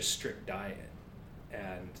was such a strict diet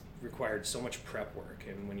and required so much prep work.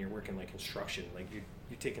 And when you're working like construction, like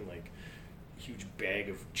you're taking like a huge bag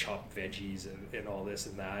of chopped veggies and all this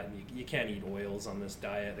and that, and you can't eat oils on this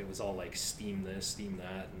diet. It was all like steam this, steam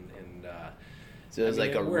that, and so it was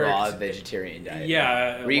like a raw vegetarian diet.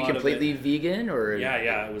 Yeah. Were you completely vegan, or?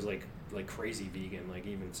 Yeah. It was like crazy vegan. Like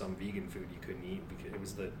even some vegan food you couldn't eat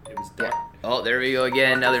because it was dark. Oh, there we go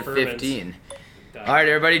again. Another Ferments. 15. All right,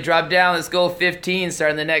 everybody, drop down. Let's go 15.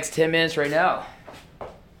 Starting the next 10 minutes right now.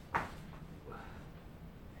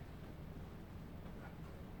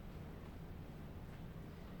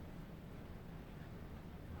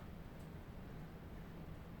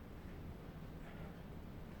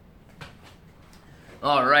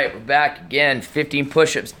 All right, we're back again. 15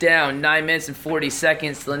 push-ups down, 9 minutes and 40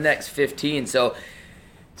 seconds to the next 15. So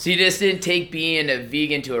you just didn't take being a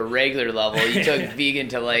vegan to a regular level. You took vegan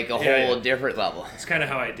to like a whole different level. It's kind of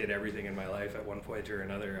how I did everything in my life at one point or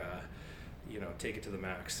another. Take it to the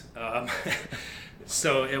max.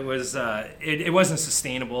 So it was. It wasn't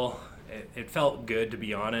sustainable. It felt good to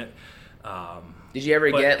be on it. Did you ever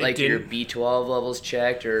get like your B12 levels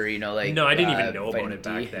checked, or like? No, I didn't even know about it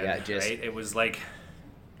back then. Yeah, right? It was like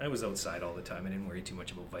I was outside all the time. I didn't worry too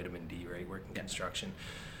much about vitamin D. Right, working construction.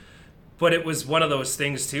 But it was one of those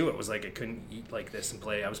things too. It was like I couldn't eat like this and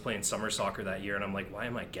play. I was playing summer soccer that year, and I'm like, why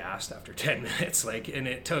am I gassed after 10 minutes? Like, and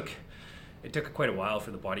it took quite a while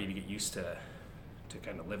for the body to get used to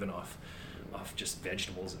kind of living off just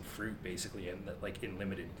vegetables and fruit basically, and like in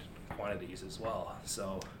limited quantities as well.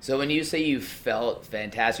 So when you say you felt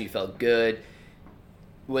fantastic, you felt good,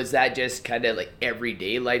 was that just kind of like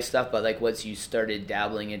everyday life stuff? But like once you started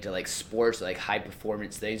dabbling into like sports, like high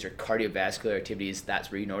performance things or cardiovascular activities,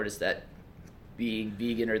 that's where you noticed that being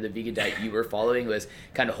vegan or the vegan diet you were following was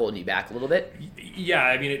kind of holding you back a little bit? Yeah,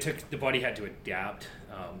 I mean, the body had to adapt,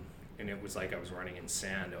 and it was like I was running in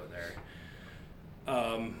sand out there.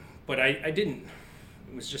 But I didn't.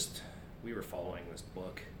 It was just we were following this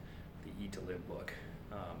book, the Eat to Live book.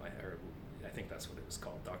 I think that's what it was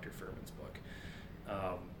called, Dr. Furman's book.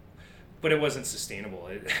 But it wasn't sustainable.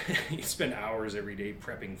 You spend hours every day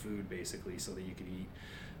prepping food basically so that you could eat.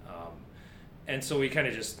 And so we kind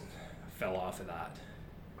of just fell off of that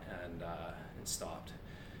and stopped,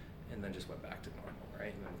 and then just went back to normal,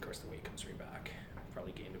 right? And then of course the weight comes right back.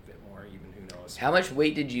 Probably gained a bit more, even who knows. How much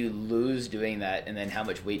weight did you lose doing that, and then how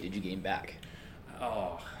much weight did you gain back?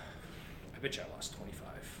 Oh, I bet you I lost 25.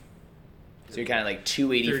 So you're kind of like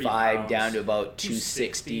 285 down to about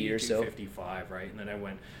 260 or so. 255, right? And then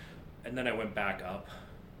I went back up,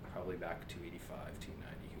 probably back 285,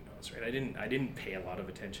 290, who knows, right? I didn't pay a lot of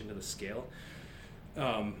attention to the scale.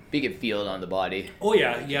 You could feel it on the body. Oh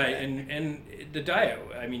yeah, and the diet.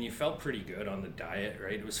 I mean, you felt pretty good on the diet,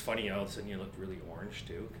 right? It was funny. All of a sudden, you looked really orange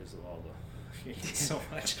too because of all the you eat so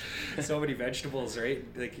many vegetables, right?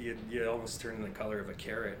 Like you almost turned the color of a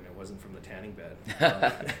carrot, and it wasn't from the tanning bed.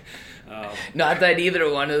 Not that either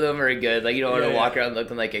one of them are good. Like you don't want to walk around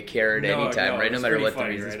looking like a carrot anytime, right? No matter what the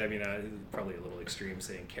reason. Right? I mean, probably a little extreme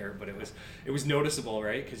saying carrot, but it was noticeable,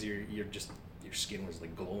 right? Because your skin was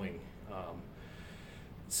like glowing.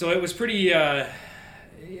 So it was pretty, that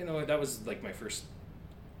was like my first,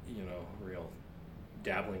 real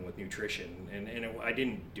dabbling with nutrition. And I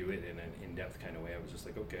didn't do it in an in-depth kind of way. I was just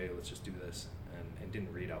like, okay, let's just do this. And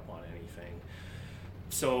didn't read up on anything.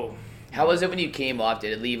 So. How was it when you came off?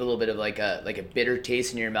 Did it leave a little bit of like a bitter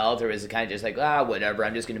taste in your mouth? Or was it kind of just like, whatever,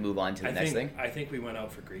 I'm just going to move on to the next thing? I think we went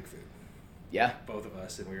out for Greek food. Yeah? Both of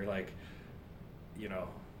us. And we were like,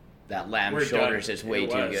 that lamb shoulder is just way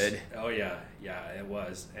too good. Oh yeah, it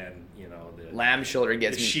was, and the lamb shoulder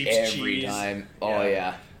gets me every time. Oh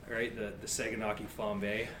yeah. Right, the Saganaki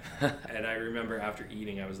flambe, and I remember after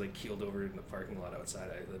eating, I was like keeled over in the parking lot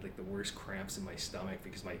outside. I had like the worst cramps in my stomach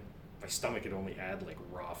because my stomach had only had like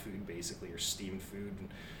raw food basically, or steamed food and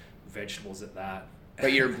vegetables at that.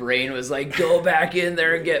 But your brain was like, go back in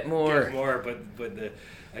there and get more. Get more, but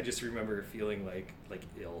I just remember feeling like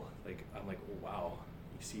ill. Like I'm like, oh wow.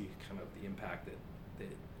 See kind of the impact that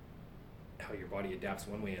how your body adapts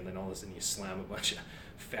one way, and then all of a sudden you slam a bunch of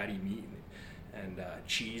fatty meat and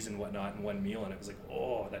cheese and whatnot in one meal, and it was like,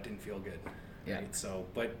 oh, that didn't feel good. Yeah. Right? So,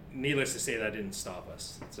 but needless to say, that didn't stop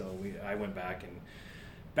us. So I went back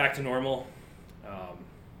to normal, and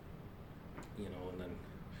then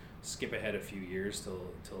skip ahead a few years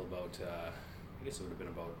till about I guess it would have been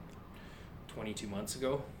about 22 months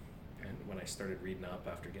ago, and when I started reading up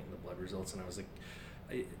after getting the blood results, and I was like,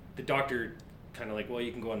 the doctor kind of like, well,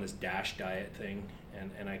 you can go on this DASH diet thing,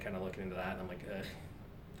 and I kind of looked into that, and I'm like,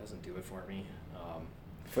 doesn't do it for me.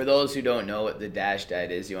 For those who don't know what the DASH diet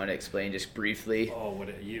is, you want to explain just briefly? Oh,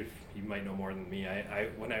 you might know more than me.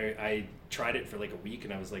 When I tried it for like a week,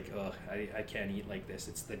 and I was like, oh, I can't eat like this.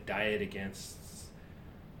 It's the diet against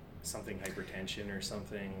something hypertension or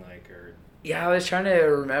something or. Yeah, I was trying to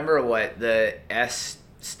remember what the S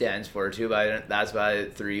stands for too, but that's why I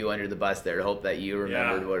threw you under the bus there to hope that you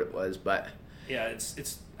remembered what it was. But yeah,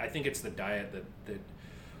 it's I think it's the diet that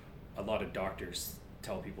a lot of doctors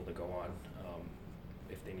tell people to go on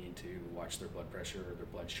if they need to watch their blood pressure or their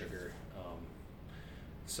blood sugar.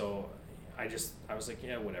 So I was like,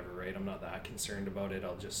 yeah, whatever, right? I'm not that concerned about it.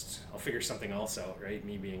 I'll figure something else out, right?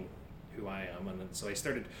 Me being who I am. And then so I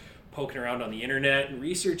started poking around on the internet and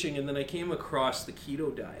researching, and then I came across the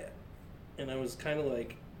keto diet, and I was kind of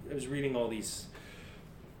like, I was reading all these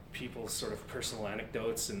people's sort of personal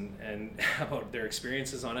anecdotes and about their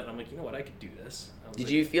experiences on it, and I'm like, you know what, I could do this. Did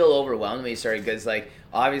you feel overwhelmed when you started? Because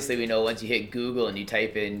obviously we know once you hit Google and you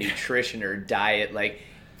type in nutrition or diet,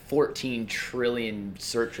 14 trillion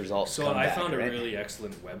search results come back. So I found a really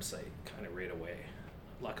excellent website kind of right away,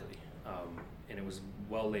 luckily, and it was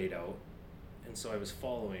well laid out. And so I was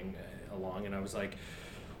following along, and I was like,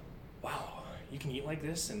 wow, you can eat like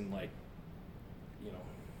this, and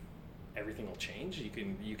everything will change. You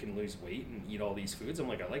can lose weight and eat all these foods. I'm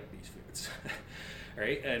like, I like these foods.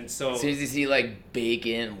 Right? And so as soon as you see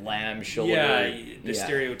bacon, lamb shoulder. Yeah, the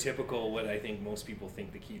stereotypical, what I think most people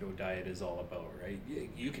think the keto diet is all about, right?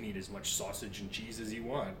 You can eat as much sausage and cheese as you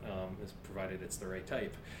want, provided it's the right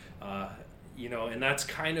type. And that's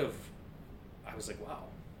kind of, I was like, wow,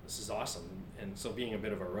 this is awesome. And so being a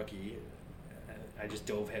bit of a rookie, I just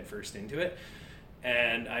dove headfirst into it.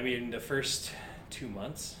 And I mean, the first 2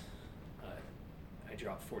 months, I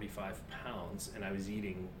dropped 45 pounds, and I was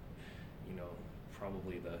eating,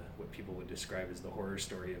 probably what people would describe as the horror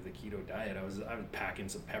story of the keto diet. I was packing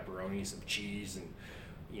some pepperoni, some cheese,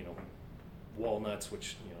 and walnuts,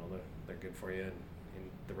 which they're good for you in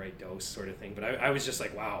the right dose, sort of thing. But I was just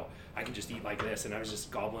like, wow, I can just eat like this, and I was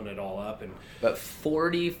just gobbling it all up. But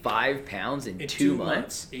 45 pounds in 2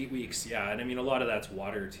 months? 8 weeks, yeah. And I mean, a lot of that's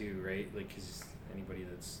water too, right? Because anybody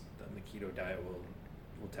that's done the keto diet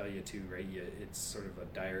will tell you too, right? It's sort of a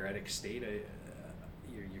diuretic state.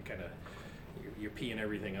 You're kind of you're peeing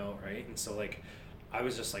everything out, right? And so I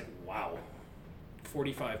was just like, wow,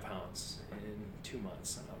 45 pounds in 2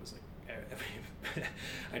 months, and I was like,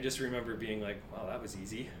 I just remember being like, wow, that was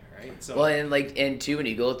easy, right? So and too, when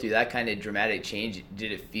you go through that kind of dramatic change,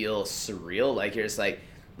 did it feel surreal? You're just like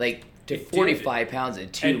to 45 pounds in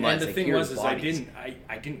 2 months. And the thing was, I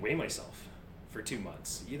didn't weigh myself for 2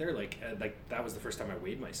 months either. That was the first time I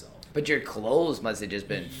weighed myself. But your clothes must have just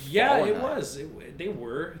been was. They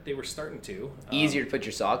were starting to. Easier to put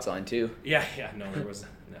your socks on too. Yeah. No, there was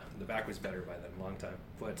no. The back was better by then, long time.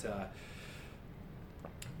 But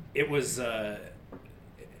it was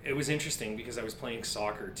interesting because I was playing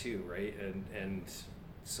soccer too, right? And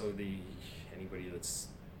so anybody that's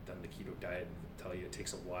done the keto diet will tell you it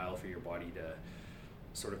takes a while for your body to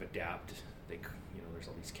sort of adapt. There's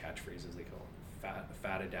all these catchphrases they call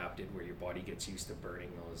fat adapted, where your body gets used to burning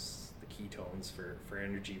the ketones for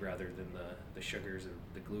energy rather than the sugars or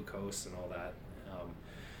the glucose and all that.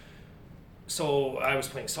 So I was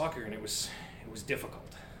playing soccer, and it was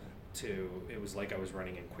difficult. It was like I was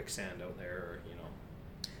running in quicksand out there,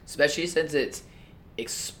 Especially since it's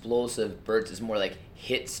explosive bursts, it's more like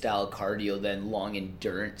HIIT style cardio than long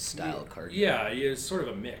endurance style cardio. Yeah, it's sort of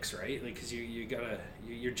a mix, right? Because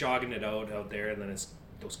you're jogging it out there, and then it's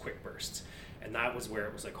those quick bursts. And that was where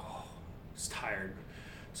it was like, oh, I was tired.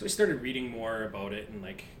 So I started reading more about it, and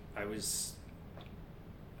I was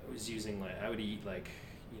using I would eat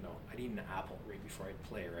I'd eat an apple right before I'd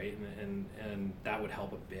play, right? And that would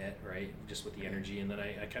help a bit, right? Just with the energy. And then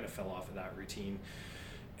I kind of fell off of that routine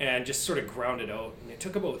and just sort of ground it out. And it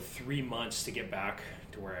took about 3 months to get back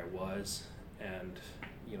to where I was. And,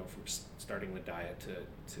 from starting the diet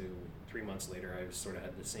to 3 months later, I sort of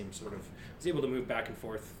had the same was able to move back and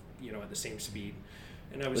forth, at the same speed.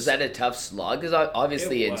 And I Was that a tough slog? Because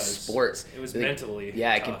obviously in sports, it was like, mentally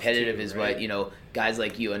competitive too, is right? what guys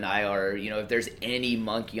like you and I are. If there's any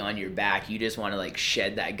monkey on your back, you just want to like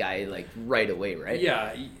shed that guy like right away, right?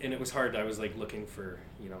 Yeah, and it was hard. I was like looking for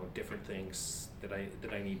different things that I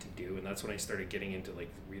need to do, and that's when I started getting into like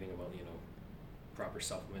reading about proper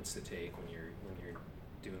supplements to take when you're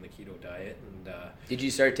doing the keto diet. And did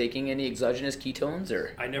you start taking any exogenous ketones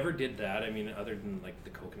or? I never did that. I mean, other than like the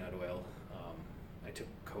coconut oil. I took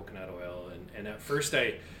coconut oil, and at first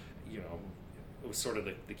it was sort of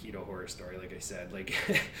the keto horror story, like I said. Like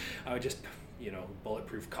I would just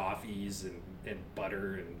bulletproof coffees and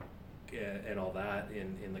butter and all that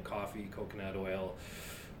in the coffee, coconut oil,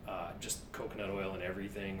 just coconut oil and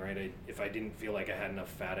everything, right? If I didn't feel like I had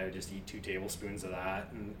enough fat, I would just eat 2 tablespoons of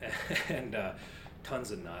that, and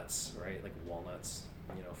tons of nuts, right? Like walnuts,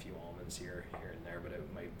 a few almonds here and there, but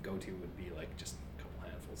my go-to would be like just a couple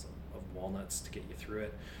handfuls of walnuts to get you through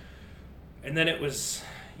it. And then it was,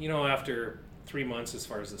 after 3 months, as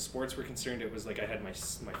far as the sports were concerned, it was like I had my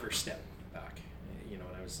first step back, and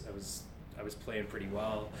I was playing pretty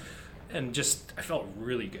well, and just I felt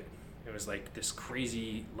really good. It was like this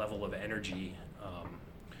crazy level of energy,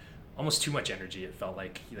 almost too much energy. It felt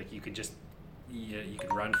like you could just you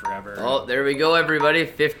could run forever. Oh, there we go, everybody.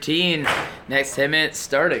 15. Next 10 minutes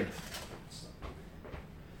starting.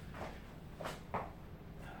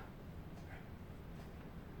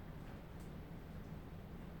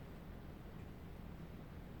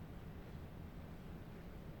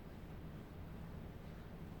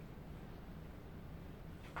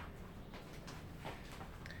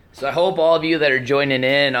 So I hope all of you that are joining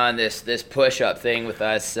in on this push-up thing with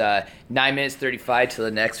us, 9 minutes 35 to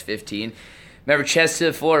the next 15. Remember, chest to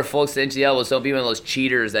the floor, folks into the elbows. Don't be one of those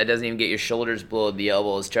cheaters that doesn't even get your shoulders below the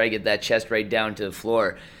elbows. Try to get that chest right down to the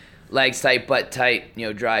floor. Legs tight, butt tight,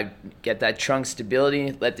 drive, get that trunk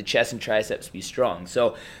stability, let the chest and triceps be strong.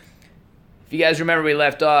 So if you guys remember we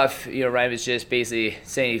left off, Ryan was just basically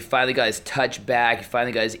saying he finally got his touch back, he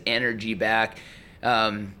finally got his energy back.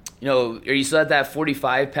 Are you still at that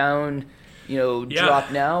 45-pound,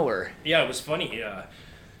 drop now, or? Yeah, it was funny.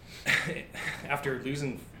 After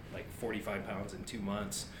losing like 45 pounds in 2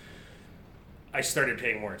 months, I started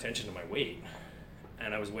paying more attention to my weight,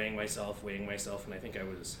 and I was weighing myself, and I think I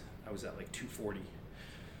was at like 240,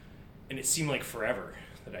 and it seemed like forever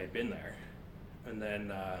that I had been there. And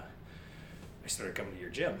then I started coming to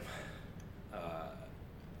your gym.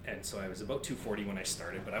 And so I was about 240 when I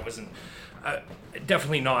started, but I wasn't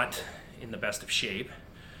definitely not in the best of shape,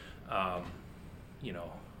 compared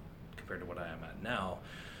to what I am at now.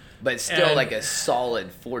 But still like a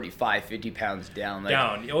solid 45, 50 pounds down.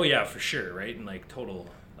 Down. Oh, yeah, for sure, right? And like total,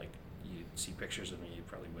 like you see pictures of me, you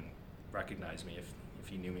probably wouldn't recognize me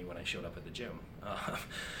if you knew me when I showed up at the gym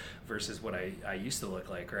versus what I used to look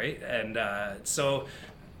like, right? And so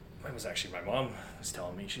it was actually my mom was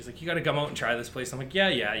telling me, she's like, you got to come out and try this place. I'm like, yeah,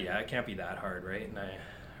 it can't be that hard, right? And I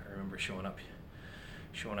remember showing up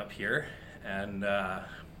here and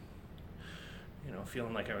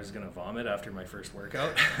feeling like I was gonna vomit after my first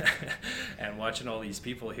workout and watching all these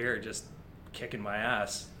people here just kicking my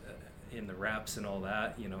ass in the reps and all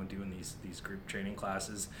that, doing these group training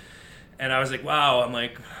classes. And I was like, wow, I'm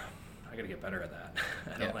like, I gotta get better at that.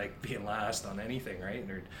 I don't like being last on anything, right?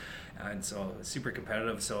 And so super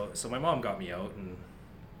competitive. So my mom got me out and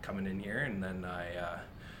coming in here, and then I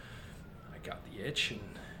got the itch and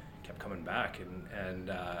kept coming back, and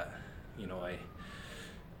I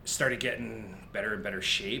started getting better and better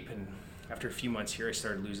shape, and after a few months here I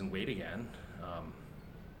started losing weight again,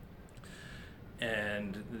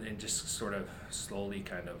 and just sort of slowly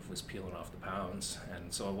kind of was peeling off the pounds.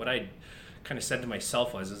 And so what I kind of said to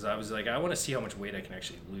myself was I was like, I want to see how much weight I can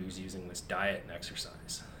actually lose using this diet and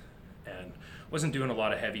exercise, and wasn't doing a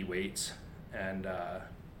lot of heavy weights, and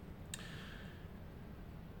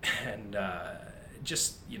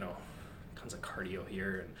just tons of cardio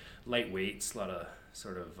here and light weights, a lot of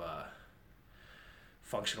sort of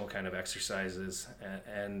functional kind of exercises,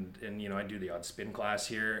 and I do the odd spin class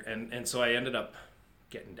here, and so I ended up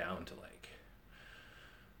getting down to like,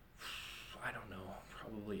 I don't know,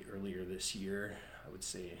 probably earlier this year, I would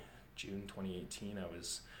say June 2018,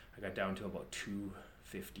 I got down to about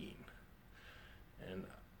 215, and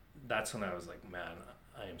that's when I was like, man,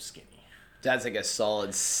 I am skinny. That's like a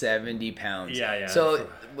solid 70 pounds. Yeah. So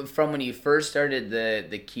from when you first started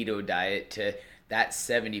the keto diet to that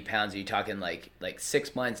 70 pounds, are you talking like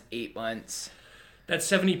 6 months, 8 months? That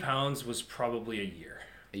 70 pounds was probably a year.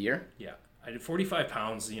 A year? Yeah. I did 45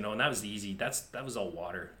 pounds, and that was easy. That was all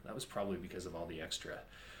water. That was probably because of all the extra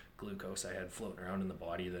glucose I had floating around in the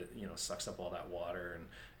body that, sucks up all that water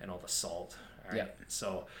and all the salt. All right. Yeah.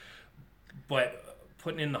 So, but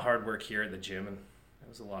putting in the hard work here at the gym, and it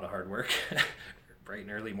was a lot of hard work, bright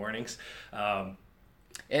and early mornings. And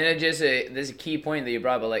it just there's a key point that you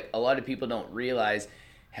brought up. Like a lot of people don't realize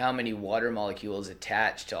how many water molecules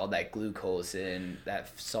attach to all that glucose and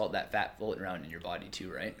that salt, that fat floating around in your body too,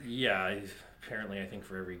 right? Yeah, apparently I think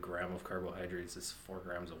for every gram of carbohydrates, it's 4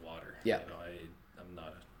 grams of water. Yeah. You know, I'm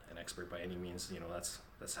not an expert by any means. You know, that's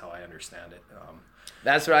how I understand it.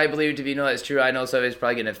 That's what I believe to be. No, that's true. I know somebody's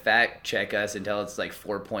probably going to fact check us and tell it's like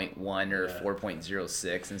 4.1 or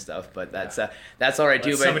 4.06 and stuff, but that's all right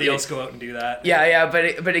too. Let but somebody else go out and do that. Yeah,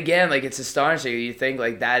 but again, like it's astonishing. You think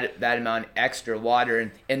like that amount extra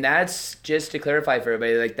water, and that's just to clarify for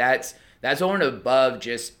everybody, like that's over and above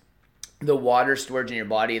just the water storage in your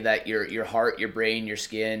body that your heart, your brain, your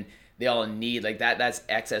skin, they all need. Like that's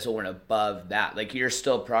excess over and above that. Like you're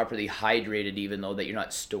still properly hydrated even though that you're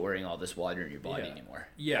not storing all this water in your body anymore.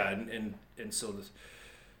 Yeah, and so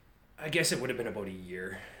I guess it would have been about a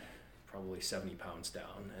year, probably 70 pounds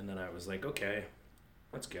down, and then I was like, okay,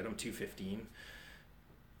 that's good. I'm 215.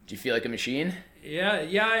 Do you feel like a machine?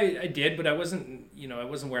 Yeah, I did, but I wasn't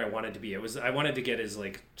where I wanted to be. I wanted to get as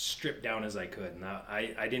like stripped down as I could, and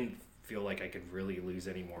I didn't feel like I could really lose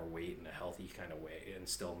any more weight in a healthy kind of way, and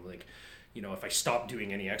still like, you know, if I stopped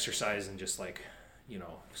doing any exercise and just like, you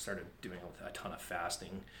know, started doing a ton of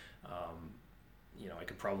fasting, you know, I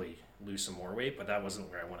could probably lose some more weight, but that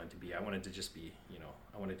wasn't where I wanted to be. I wanted to just be, you know,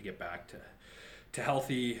 I wanted to get back to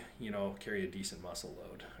healthy, you know, carry a decent muscle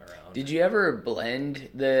load around. Did you ever blend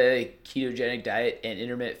the ketogenic diet and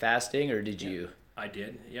intermittent fasting, or did you? I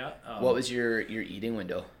did, yeah. What was your eating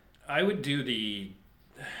window? I would do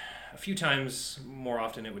a few times more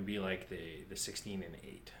often. It would be like the 16 and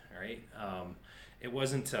 8, right? It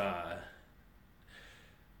wasn't, and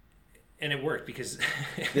it worked because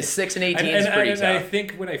the 6 and 18 is pretty tough. And I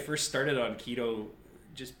think when I first started on keto,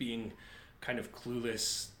 just being kind of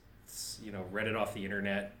clueless, you know, read it off the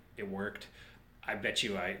internet, it worked. I bet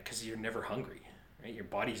you because you're never hungry, right? Your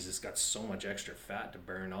body's just got so much extra fat to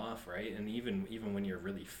burn off, right? And even when you're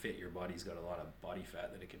really fit, your body's got a lot of body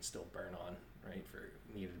fat that it can still burn on, right, for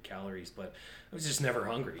needed calories. But I was just never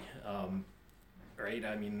hungry, right?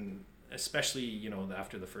 I mean, especially, you know,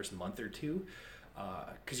 after the first month or two,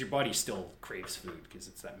 because your body still craves food because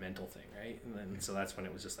it's that mental thing, right? And then so that's when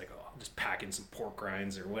it was just like, oh, I'll just pack in some pork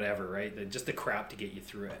rinds or whatever, right? Just the crap to get you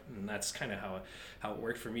through it, and that's kind of how it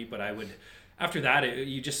worked for me. But I would, after that,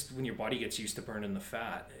 you just, when your body gets used to burning the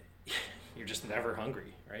fat, you're just never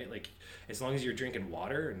hungry, right? Like as long as you're drinking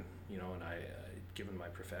water, and you know, and given my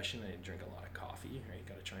profession, I drink a lot of coffee, right? You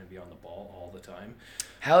got to try and be on the ball all the time.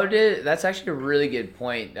 That's actually a really good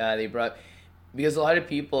point they brought. Because a lot of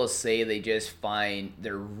people say they just find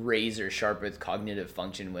they're razor sharp with cognitive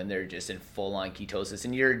function when they're just in full-on ketosis.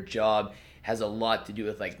 And your job has a lot to do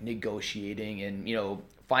with like negotiating and, you know,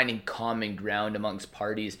 finding common ground amongst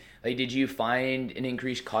parties. Like, did you find an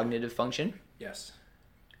increased cognitive function? Yes.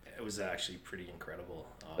 It was actually pretty incredible.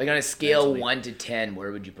 Like on a scale mentally, 1 to 10,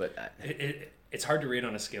 where would you put that? It's hard to rate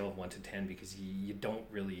on a scale of 1 to 10 because you don't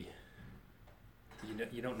really,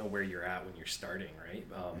 you don't know where you're at when you're starting, right?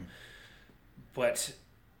 But,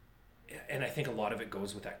 and I think a lot of it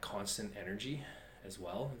goes with that constant energy as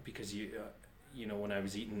well, because you know, when I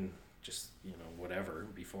was eating just, you know, whatever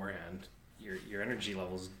beforehand, your energy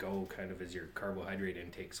levels go kind of as your carbohydrate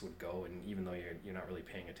intakes would go, and even though you're not really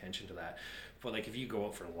paying attention to that. But like if you go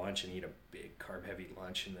out for lunch and eat a big carb heavy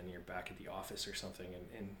lunch, and then you're back at the office or something,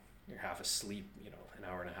 and you're half asleep, you know, an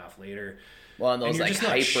hour and a half later. Well, and those like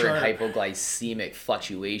hyper and hypoglycemic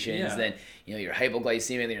fluctuations, Yeah. then, you know, you're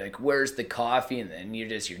hypoglycemic, and you're like, where's the coffee? And then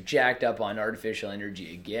you're jacked up on artificial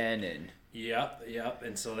energy again. And Yep.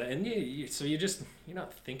 And so, you're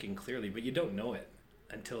not thinking clearly, but you don't know it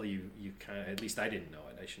until you kind of, at least I didn't know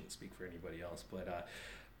it. I shouldn't speak for anybody else, but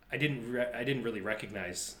I didn't really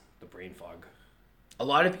recognize the brain fog. a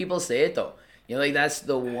lot of people say it though. You know, like that's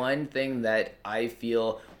the one thing that I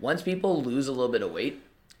feel once people lose a little bit of weight,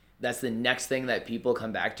 that's the next thing that people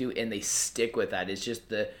come back to and they stick with that. It's just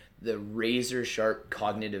the razor sharp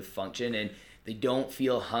cognitive function, and they don't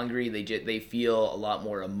feel hungry. They feel a lot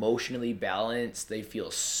more emotionally balanced. They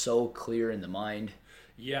feel so clear in the mind.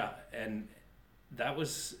 Yeah, and that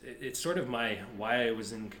was, it's sort of why I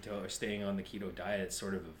was in keto, or staying on the keto diet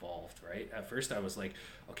sort of evolved, right? At first I was like,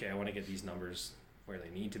 okay, I want to get these numbers where they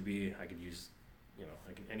need to be. I could use, you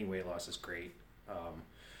know, any weight loss is great.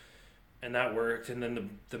 And that worked. And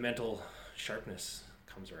then the mental sharpness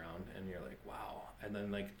comes around and you're like, wow. And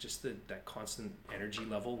then like just that constant energy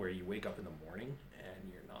level where you wake up in the morning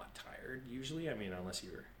and you're not tired usually. I mean, unless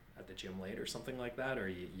you're at the gym late or something like that, or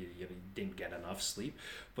you didn't get enough sleep.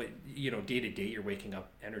 But day to day, you're waking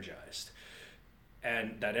up energized,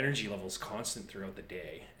 and that energy level is constant throughout the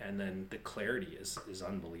day, and then the clarity is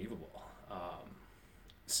unbelievable.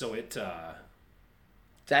 So I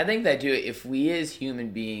think that too, if we as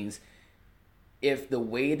human beings, if the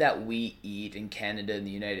way that we eat in Canada and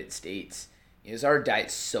the United States, is our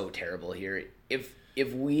diet's so terrible here. If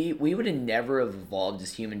we would have never evolved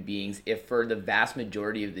as human beings if for the vast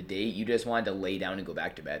majority of the day you just wanted to lay down and go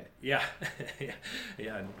back to bed. Yeah.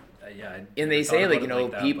 yeah. And they say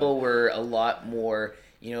people but... were a lot more,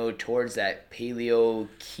 towards that paleo,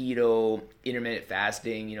 keto, intermittent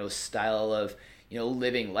fasting, style of,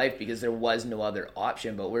 living life because there was no other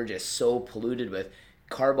option. But we're just so polluted with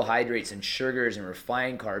carbohydrates and sugars and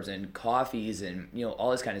refined carbs and coffees and,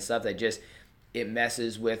 all this kind of stuff that just, it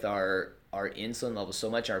messes with our insulin levels so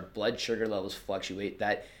much. Our blood sugar levels fluctuate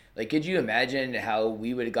that, could you imagine how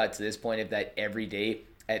we would have got to this point if that every day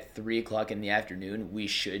at 3:00 in the afternoon we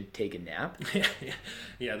should take a nap?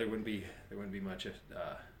 Yeah, there wouldn't be much much in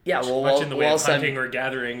the way of hunting or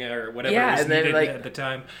gathering or whatever was needed at the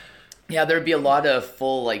time. Yeah, there'd be a lot of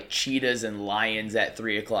full cheetahs and lions at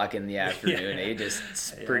 3:00 in the afternoon.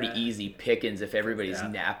 It's pretty easy pickings if everybody's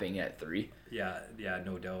napping at 3. Yeah,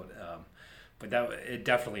 no doubt. But it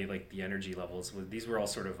definitely, the energy levels, these were all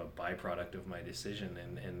sort of a byproduct of my decision,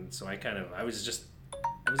 and so it was a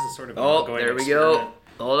sort of an ongoing there we experiment.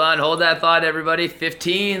 go. Hold on, hold that thought, everybody.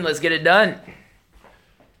 15, let's get it done.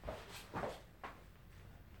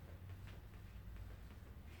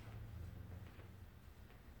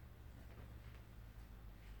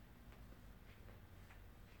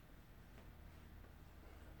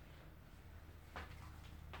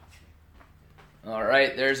 All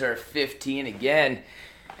right, there's our 15 again.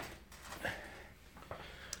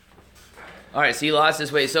 All right, so you lost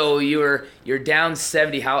this weight. So you're down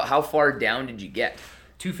 70. How far down did you get?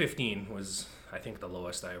 215 was, I think, the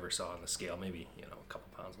lowest I ever saw on the scale. Maybe a couple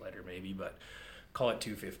pounds lighter, maybe, but call it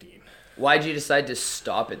 215. Why did you decide to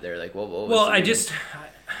stop it there? What was well, I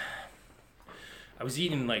was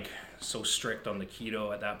eating so strict on the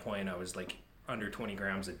keto at that point. I was under 20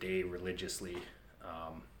 grams a day religiously.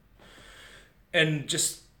 And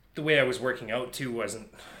just the way I was working out too wasn't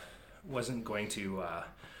going to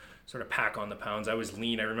sort of pack on the pounds. I was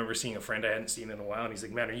lean. I remember seeing a friend I hadn't seen in a while, and he's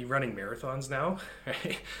like, "Man, are you running marathons now?"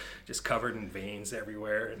 Just covered in veins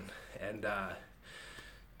everywhere, and I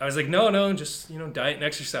was like, "No, just diet and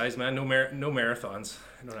exercise, man. No marathons.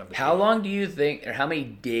 I don't have the." How long do you think, or how many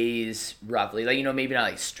days roughly? Maybe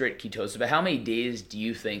not strict ketosis, but how many days do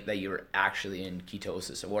you think that you were actually in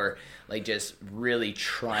ketosis, or just really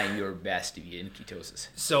trying your best to be in ketosis?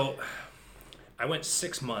 So, I went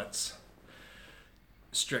 6 months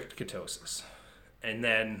strict ketosis, and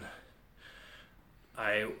then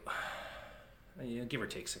give or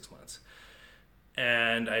take 6 months,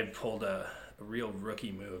 and I pulled a real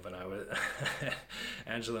rookie move, and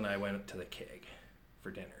Angela and I went to the keg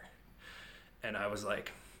for dinner, and I was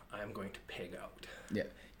like, I'm going to pig out. Yeah.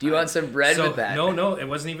 Do you want some bread with that? No, it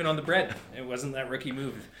wasn't even on the bread. It wasn't that rookie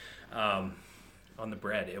move. On the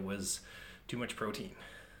bread, it was too much protein.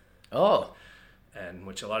 Oh. And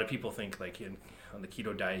which a lot of people think on the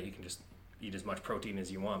keto diet you can just eat as much protein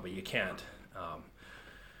as you want, but you can't.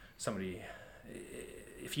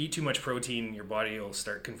 If you eat too much protein, your body will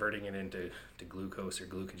start converting it into glucose or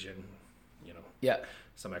glycogen. Yeah.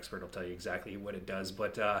 Some expert will tell you exactly what it does,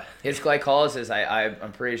 but it's glycolysis.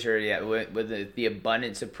 I'm pretty sure. Yeah, with the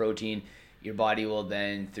abundance of protein, your body will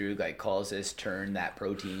then through glycolysis turn that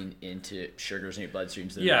protein into sugars in your bloodstream.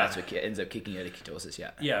 So that's what ends up kicking you out of ketosis.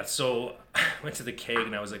 Yeah. Yeah. So I went to the keg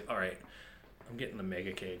and I was like, all right, I'm getting the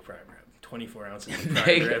mega keg prime rib. 24 ounces of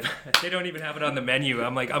prime rib. They don't even have it on the menu.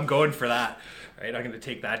 I'm like, I'm going for that. Right? I'm going to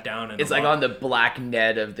take that down. It's on the black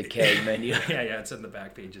net of the keg menu. yeah, it's in the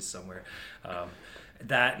back pages somewhere.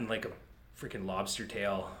 That and a freaking lobster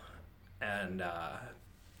tail and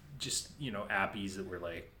just, appies that were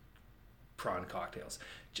prawn cocktails.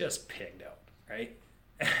 Just pigged out, right?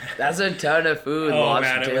 That's a ton of food.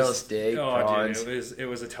 Lobster tail, steak, prawns. Dude, it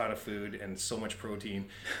was a ton of food and so much protein.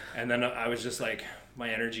 And then I was just my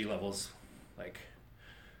energy levels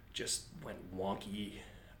just went wonky.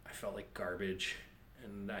 I felt like garbage,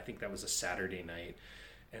 and I think that was a Saturday night,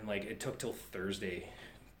 and it took till Thursday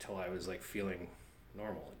till I was feeling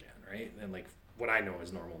normal again, right? And what I know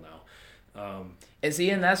is normal now.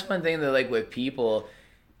 And that's one thing that with people,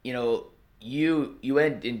 you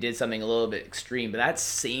went and did something a little bit extreme, but that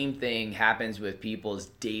same thing happens with people's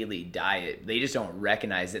daily diet. They just don't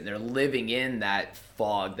recognize it, and they're living in that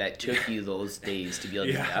fog that took you those days to be able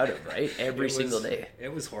to get out of, right? Every single day.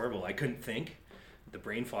 It was horrible. I couldn't think. the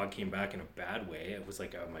brain fog came back in a bad way. It was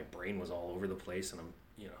like my brain was all over the place, and I'm,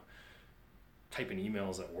 typing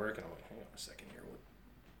emails at work, and I'm like, hang on a second here,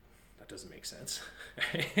 that doesn't make sense.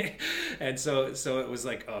 And so it was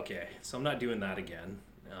like, okay, so I'm not doing that again.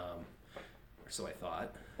 So I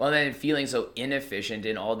thought. Well, then feeling so inefficient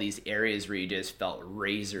in all these areas where you just felt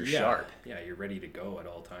razor sharp. Yeah, you're ready to go at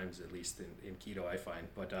all times, at least in keto, I find.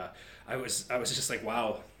 But I was just like,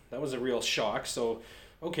 wow, that was a real shock. So,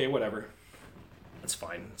 okay, whatever. That's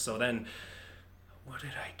fine. So then, what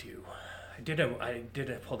did I do? I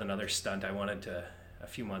pulled another stunt. I wanted to, a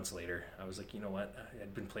few months later, I was like, you know what?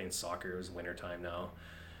 I'd been playing soccer. It was wintertime now.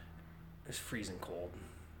 It was freezing cold.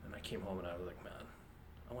 And I came home and I was like, man,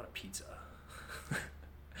 I want a pizza.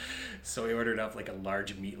 So we ordered up like a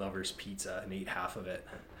large Meat Lovers pizza and ate half of it.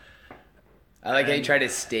 I like how you try to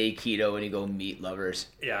stay keto when you go Meat Lovers.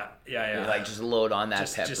 Yeah. You like just load on that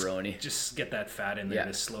pepperoni. Just get that fat in there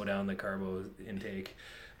to slow down the carbo intake.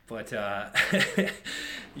 But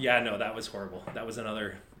yeah, no, that was horrible. That was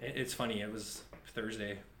another. It's funny. It was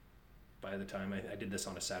Thursday by the time I did this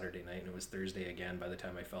on a Saturday night, and it was Thursday again by the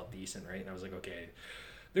time I felt decent, right? And I was like, okay,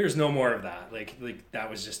 there's no more of that. Like that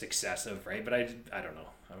was just excessive, right? But I don't know.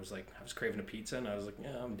 I was craving a pizza, and I was like,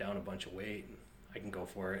 yeah, I'm down a bunch of weight, and I can go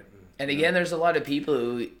for it. And again, there's a lot of people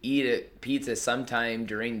who eat a pizza sometime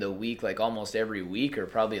during the week, like almost every week, or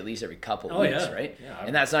probably at least every couple weeks, right? Yeah,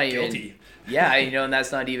 and that's not guilty. Even, and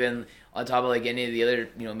that's not even on top of like any of the other,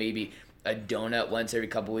 maybe a donut once every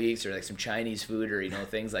couple weeks, or like some Chinese food, or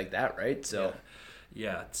things like that, right? So,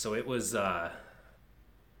 yeah. So it was, that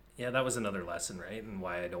was another lesson, right? And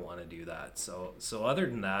why I don't want to do that. So other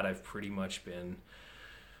than that, I've pretty much been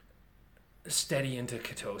steady into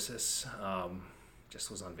ketosis. Just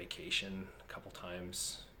was on vacation a couple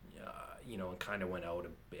times, and kind of went out a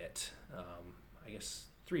bit. I guess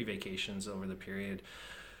 3 vacations over the period.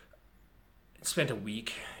 Spent a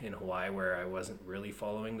week in Hawaii where I wasn't really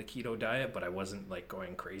following the keto diet, but I wasn't like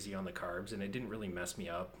going crazy on the carbs, and it didn't really mess me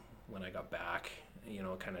up when I got back.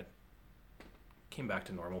 Kind of came back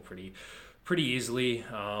to normal pretty easily.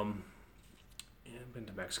 I've been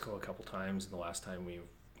to Mexico a couple times, and the last time we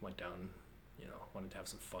went down, wanted to have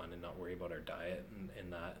some fun and not worry about our diet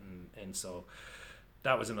and so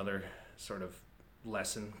that was another sort of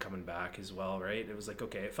lesson coming back as well, right? It was like,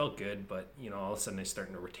 okay, it felt good, but all of a sudden I'm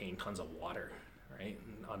starting to retain tons of water, right?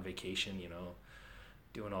 And on vacation,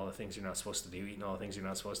 doing all the things you're not supposed to do, eating all the things you're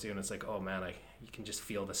not supposed to do, and it's like, oh man, you can just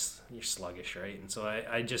feel this, you're sluggish, right? And so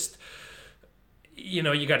I just, you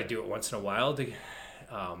got to do it once in a while.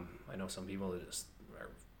 I know some people that just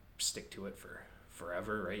stick to it for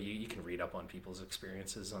forever, right? You can read up on people's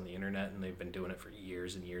experiences on the internet, and they've been doing it for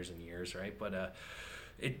years and years and years, right? But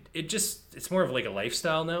it's more of like a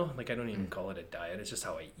lifestyle now. Like I don't even call it a diet. It's just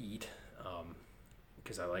how I eat,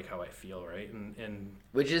 because I like how I feel, right? And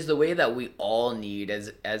which is the way that we all need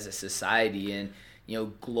as a society, and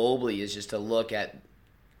globally, is just to look at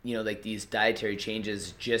like these dietary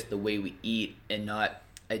changes, just the way we eat, and not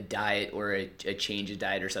a diet or a change of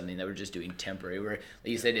diet or something that we're just doing temporary, where like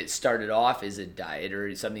you said, it started off as a diet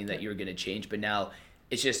or something that you were going to change, but now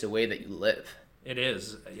it's just a way that you live. It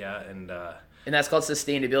is. Yeah. And that's called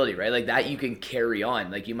sustainability, right? Like that you can carry on.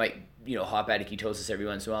 Like you might hop out of ketosis every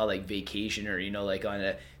once in a while, like vacation, or like on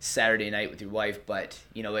a Saturday night with your wife, but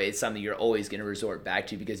it's something you're always going to resort back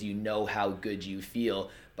to because how good you feel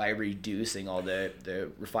by reducing all the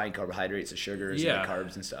refined carbohydrates, the sugars, and the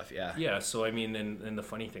carbs and stuff. Yeah. So I mean, and the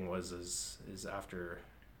funny thing was after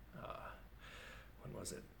when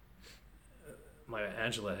was it? My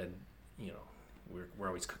Angela had, we're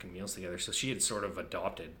always cooking meals together, so she had sort of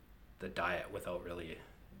adopted the diet without really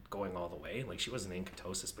going all the way. Like she wasn't in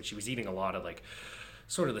ketosis, but she was eating a lot of like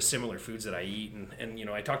sort of the similar foods that I eat, and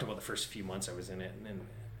I talked about the first few months I was in it,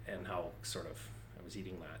 and how sort of I was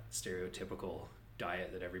eating that stereotypical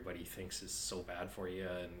diet that everybody thinks is so bad for you,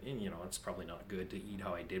 and it's probably not good to eat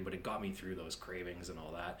how I did, but it got me through those cravings and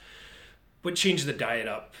all that. But changed the diet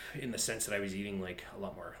up in the sense that I was eating like a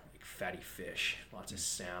lot more like fatty fish, lots of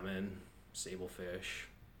salmon, sable fish,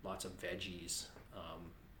 lots of veggies,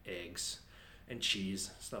 eggs, and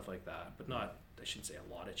cheese, stuff like that. But not, I shouldn't say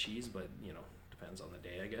a lot of cheese, but depends on the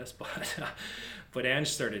day, I guess. But Ange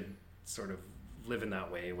started sort of living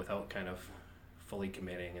that way without kind of fully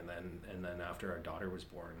committing, and then after our daughter was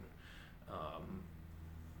born,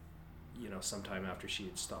 sometime after she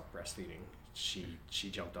had stopped breastfeeding, she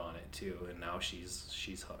jumped on it too, and now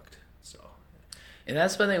she's hooked. So, and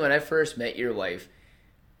that's one thing. When I first met your wife,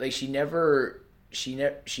 like she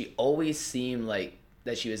always seemed like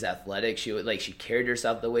that she was athletic. She carried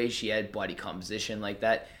herself the way she had, body composition like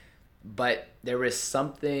that, but there was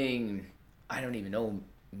something, I don't even know,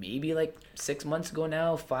 maybe like 6 months ago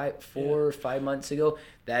now, 4 or 5 months ago,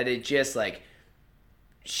 that it just like,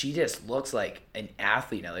 she just looks like an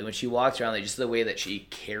athlete now. Like when she walks around, like just the way that she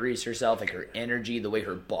carries herself, like her energy, the way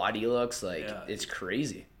her body looks, like it's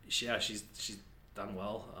crazy. She's done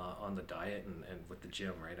well on the diet and with the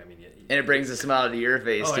gym, right? I mean, and it brings a smile to your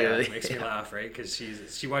face too. Yeah, it makes me laugh, right? Because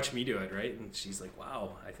she watched me do it, right? And she's like,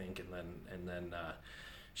 wow, I think, and then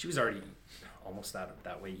she was already almost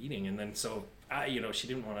that way eating, and then so she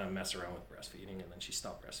didn't want to mess around with breastfeeding, and then she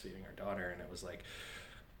stopped breastfeeding our daughter, and it was like,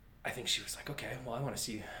 I think she was like, okay, well, I want to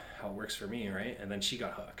see how it works for me, right? And then she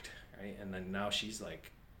got hooked, right? And then now she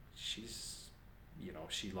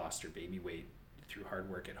lost her baby weight through hard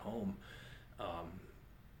work at home,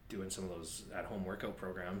 doing some of those at-home workout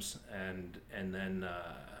programs, and then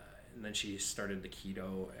she started the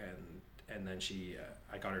keto, and then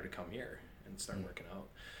I got her to come here and start working out.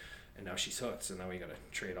 And now she's hooked, so now we got to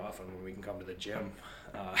trade off on when we can come to the gym.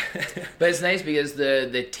 But it's nice because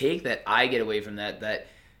the take that I get away from that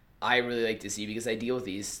I really like to see, because I deal with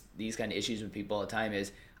these kind of issues with people all the time,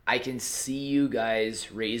 is I can see you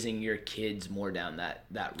guys raising your kids more down that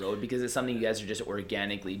road, because it's something you guys are just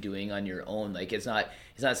organically doing on your own. Like it's not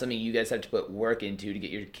something you guys have to put work into to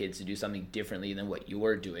get your kids to do something differently than what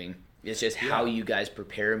you're doing. It's just how you guys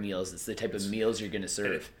prepare meals. It's the type of meals you're going to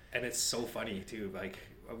serve. And it's so funny too. Like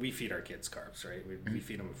we feed our kids carbs, right? We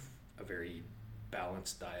feed them a very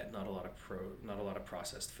balanced diet, not a lot of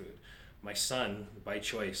processed food. My son, by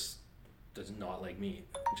choice, does not like meat,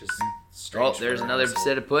 which is strange. Oh, there's another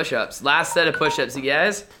set of push-ups. Last set of push-ups, you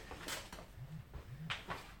guys.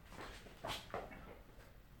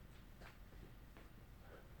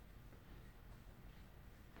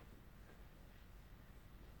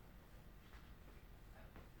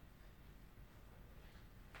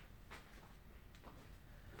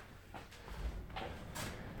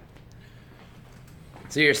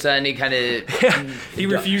 So your son, he kind of... he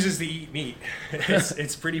refuses to eat meat.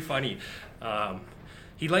 It's pretty funny.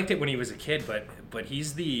 He liked it when he was a kid, but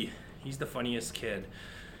he's the funniest kid.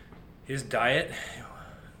 His diet,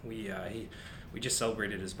 we just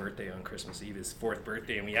celebrated his birthday on Christmas Eve, his 4th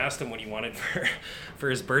birthday, and we asked him what he wanted for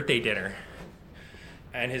his birthday dinner.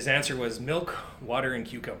 And his answer was milk, water, and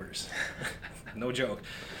cucumbers. No joke.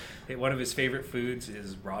 One of his favorite foods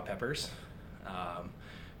is raw peppers,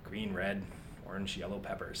 green, red, orange, yellow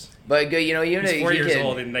peppers. But good, he's 4 years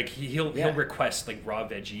old, and like he'll request like raw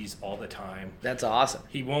veggies all the time. That's awesome.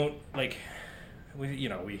 He won't like,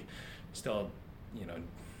 we still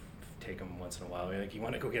take him once in a while. We're like, you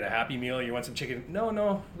want to go get a Happy Meal? You want some chicken?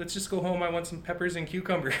 No, let's just go home. I want some peppers and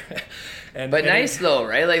cucumber. Nice though,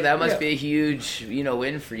 right? Like that must be a huge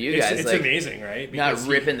win for you guys. It's like, amazing, right? Because not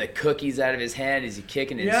ripping the cookies out of his hand as he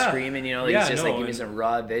kicking and screaming. He's just like, give me some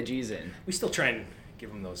raw veggies. And we still try and give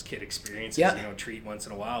him those kid experiences, treat once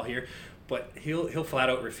in a while here, but he'll flat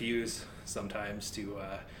out refuse sometimes to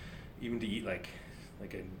even to eat like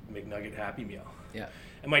a McNugget Happy Meal. Yeah.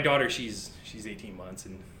 And my daughter, she's 18 months,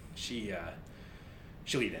 and she'll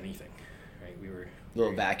eat anything, right?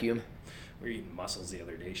 Little vacuum. We were eating mussels the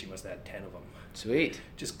other day. She must have had 10 of them. Sweet.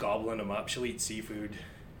 Just gobbling them up. She'll eat seafood,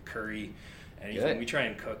 curry, anything. Good. We try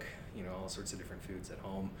and cook, all sorts of different foods at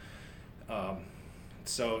home.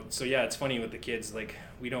 So yeah, it's funny with the kids, like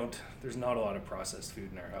there's not a lot of processed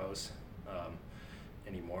food in our house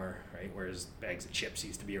anymore, right? Whereas bags of chips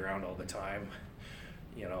used to be around all the time.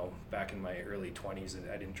 Back in my early 20s,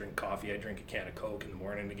 I didn't drink coffee. I drink a can of Coke in the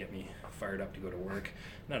morning to get me fired up to go to work.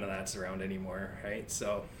 None of that's around anymore, right?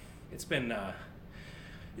 So it's been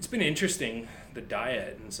interesting, the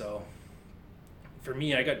diet. And so for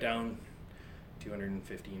me, I got down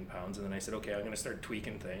 215 pounds, and then I said, okay, I'm going to start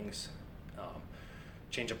tweaking things.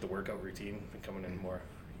 Change up the workout routine, been coming in more,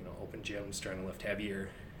 open gyms, trying to lift heavier.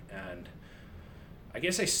 And I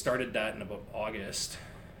guess I started that in about August.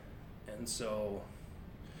 And so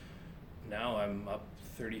now I'm up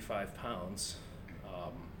 35 pounds,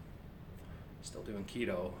 still doing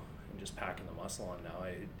keto and just packing the muscle on now.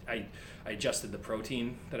 I adjusted the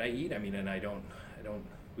protein that I eat. I mean, and I don't,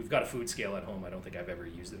 we've got a food scale at home. I don't think I've ever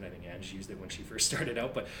used it. I think Ange used it when she first started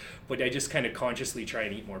out, but I just kind of consciously try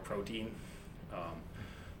and eat more protein.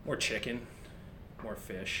 More chicken, more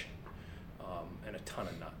fish, and a ton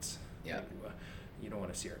of nuts. Yeah. You don't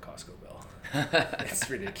want to see our Costco bill. It's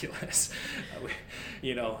ridiculous.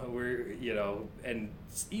 And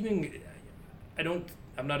eating,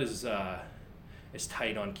 I'm not as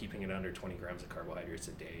tight on keeping it under 20 grams of carbohydrates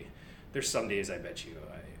a day. There's some days I bet you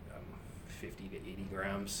I'm 50 to 80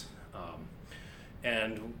 grams.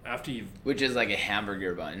 And after which is like a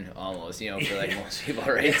hamburger bun almost, for like most people,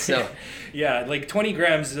 right? So yeah, like 20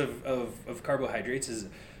 grams of carbohydrates is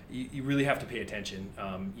you really have to pay attention.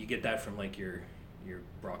 You get that from like your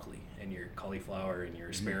broccoli and your cauliflower and your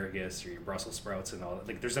asparagus or your Brussels sprouts and all that.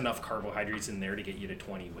 Like there's enough carbohydrates in there to get you to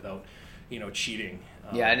 20 without, cheating.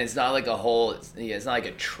 Yeah, and it's not like a whole. It's not like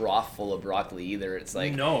a trough full of broccoli either. It's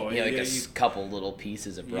like couple little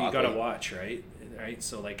pieces of broccoli. You gotta watch, right? Right.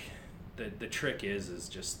 So like, the trick is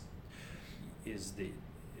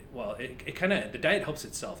it kind of, the diet helps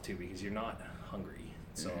itself too, because you're not hungry.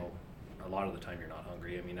 So a lot of the time you're not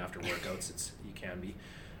hungry. I mean, after workouts, you can be,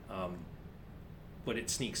 but it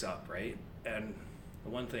sneaks up, right? And the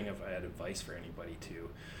one thing, if I had advice for anybody too,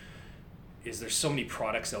 is there's so many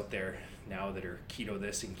products out there now that are keto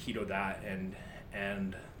this and keto that,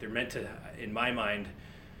 and they're meant to, in my mind,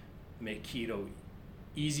 make keto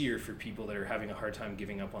easier for people that are having a hard time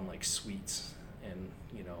giving up on like sweets and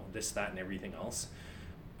this, that, and everything else.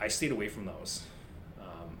 I stayed away from those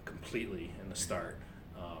completely in the start.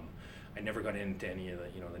 I never got into any of the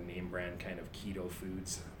the name brand kind of keto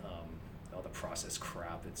foods, all the processed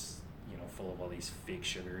crap. It's full of all these fake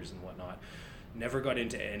sugars and whatnot. Never got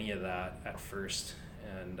into any of that at first,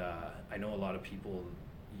 and I know a lot of people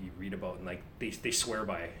you read about, and like they swear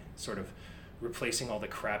by sort of replacing all the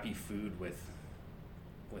crappy food with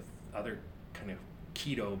other kind of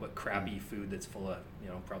keto but crappy food that's full of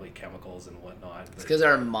probably chemicals and whatnot. It's because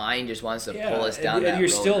our mind just wants to pull us down that you're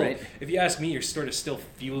road, still, right? If you ask me, you're sort of still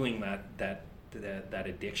fueling that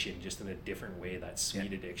addiction, just in a different way, that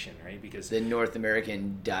sweet addiction, right? Because the North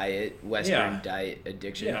American diet, Western diet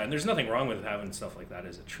addiction. Yeah, and there's nothing wrong with having stuff like that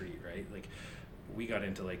as a treat, right? Like we got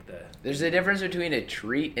into like there's a difference between a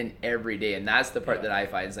treat and every day, and that's the part that I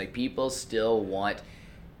find is like people still want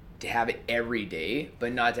to have it every day,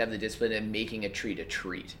 but not to have the discipline of making a treat a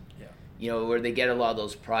treat. Yeah. Where they get a lot of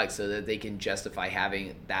those products so that they can justify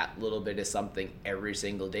having that little bit of something every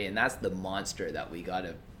single day, and that's the monster that we got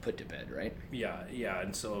to put to bed, right? Yeah,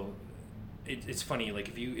 and so it's funny, like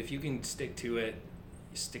if you can stick to it,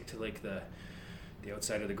 you stick to like the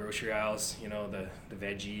outside of the grocery aisles, the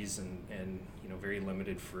veggies and very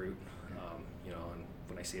limited fruit, and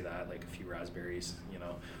when I say that, like a few raspberries,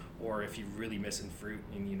 or if you're really missing fruit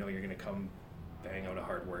and you're gonna come bang out a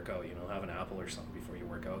hard workout, have an apple or something before you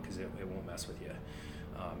work out, because it won't mess with you.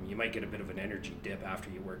 You might get a bit of an energy dip after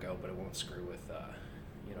you work out, but it won't screw with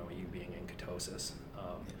you being in ketosis.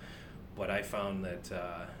 But I found that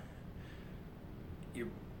your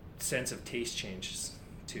sense of taste changes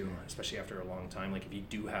too, especially after a long time. Like if you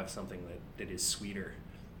do have something that is sweeter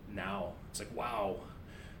now, it's like, wow,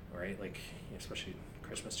 right? Like especially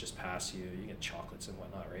Christmas just passed, you get chocolates and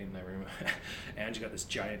whatnot, right? And I remember Ange got this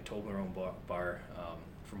giant Toblerone bar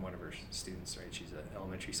from one of her students, right? She's an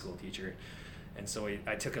elementary school teacher, and so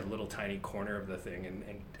I took a little tiny corner of the thing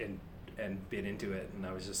and bit into it, and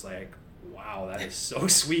I was just like, wow, that is so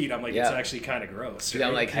sweet. I'm like, it's actually kind of gross. Right?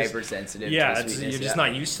 I'm like hypersensitive. Yeah, to sweetness, you're just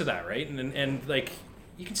not used to that, right? And like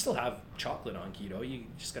you can still have chocolate on keto. You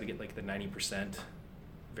just got to get like the 90%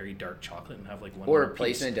 very dark chocolate and have like one or a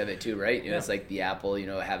replacement of it too, right? Yeah. It's like the apple,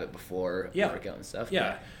 have it before workout and stuff.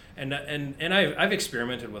 Yeah. And I've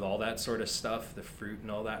experimented with all that sort of stuff, the fruit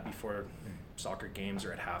and all that, before soccer games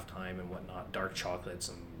or at halftime and whatnot, dark chocolates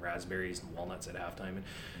and raspberries and walnuts at halftime,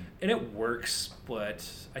 and it works, but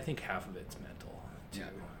I think half of it's mental too,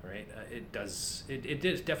 right? It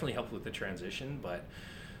did definitely help with the transition, but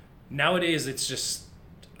nowadays it's just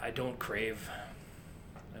I don't crave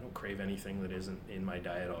anything that isn't in my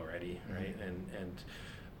diet already, right? And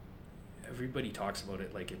everybody talks about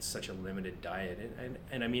it like it's such a limited diet,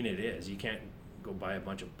 and I mean it is. You can't go buy a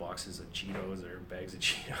bunch of boxes of Cheetos or bags of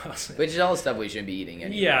Cheetos, which is all stuff we shouldn't be eating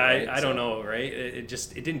anyway. Yeah, right? I don't know, right? It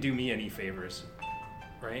didn't do me any favors,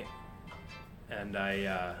 right? And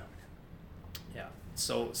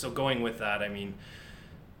so going with that, I mean,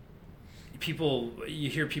 you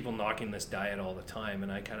hear people knocking this diet all the time,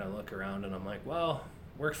 and I kind of look around and I'm like, well,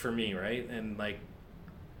 worked for me, right? And like,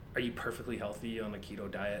 are you perfectly healthy on a keto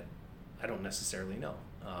diet? I don't necessarily know.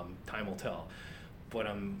 Time will tell, but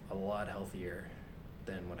I'm a lot healthier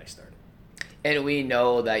than when I started. And we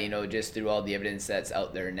know that, just through all the evidence that's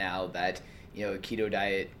out there now, that, a keto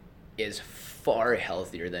diet is far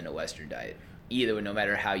healthier than a Western diet, no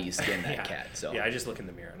matter how you skin that cat. So yeah, I just look in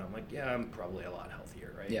the mirror and I'm like, yeah, I'm probably a lot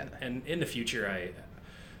healthier, right? Yeah. And in the future,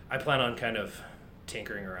 I plan on kind of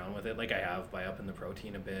tinkering around with it, like I have, by upping the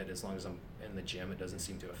protein a bit. As long as I'm in the gym, it doesn't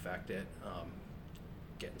seem to affect it.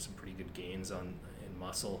 Getting some pretty good gains in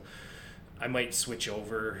muscle. I might switch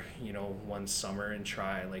over, one summer and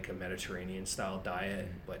try like a Mediterranean style diet,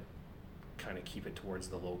 but kind of keep it towards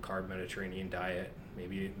the low carb Mediterranean diet.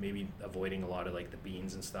 Maybe avoiding a lot of like the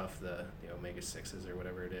beans and stuff, the omega 6s or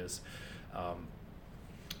whatever it is.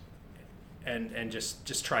 and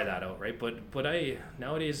just try that out, right? But I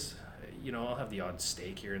nowadays, I'll have the odd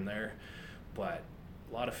steak here and there, but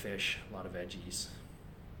a lot of fish, a lot of veggies,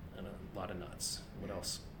 and a lot of nuts. What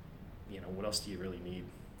else? What else do you really need?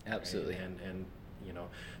 Absolutely. Right? And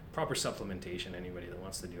proper supplementation. Anybody that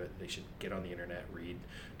wants to do it, they should get on the internet, read,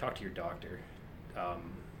 talk to your doctor.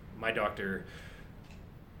 My doctor,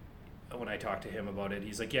 when I talked to him about it,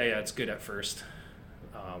 he's like, yeah, it's good at first,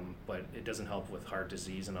 but it doesn't help with heart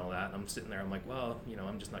disease and all that. And I'm sitting there, I'm like, well,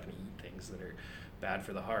 I'm just not going to eat things that are bad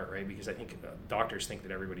for the heart, right? Because I think doctors think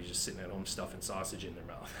that everybody's just sitting at home stuffing sausage in their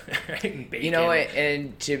mouth, right? And bacon.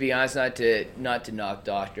 And to be honest, not to knock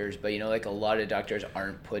doctors, but like a lot of doctors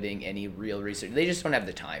aren't putting any real research. They just don't have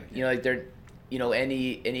the time. Like they're,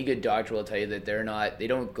 any good doctor will tell you that they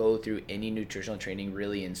don't go through any nutritional training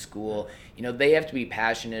really in school. They have to be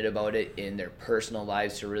passionate about it in their personal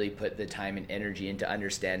lives to really put the time and energy into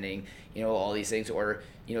understanding, all these things, or,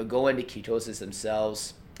 go into ketosis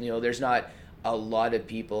themselves. There's not a lot of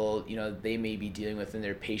people, they may be dealing with in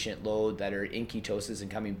their patient load that are in ketosis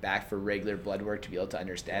and coming back for regular blood work to be able to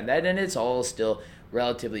understand that. And it's all still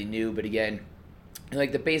relatively new, but again,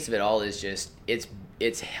 like the base of it all is just,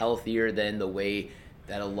 it's healthier than the way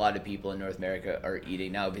that a lot of people in North America are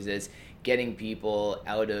eating now, because it's getting people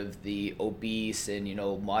out of the obese and,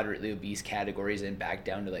 moderately obese categories and back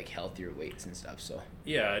down to like healthier weights and stuff. So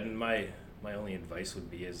yeah, and my only advice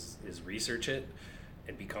would be is research it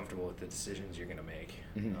and be comfortable with the decisions you're going to make.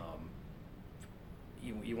 Mm-hmm.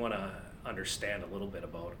 You want to understand a little bit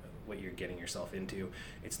about what you're getting yourself into.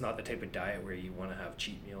 It's not the type of diet where you want to have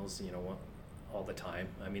cheat meals, all the time.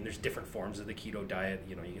 I mean, there's different forms of the keto diet.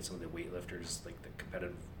 You get some of the weightlifters, like the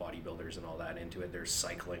competitive bodybuilders and all that into it. There's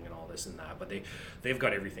cycling and all this and that, but they've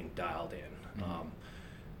got everything dialed in. Mm-hmm.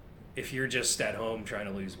 If you're just at home trying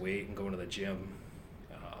to lose weight and going to the gym,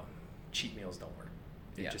 cheat meals don't work.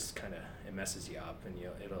 It just kind of, it messes you up, and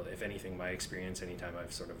it'll, if anything, my experience anytime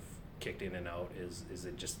I've sort of kicked in and out is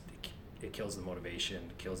it kills the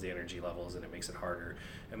motivation, kills the energy levels, and it makes it harder.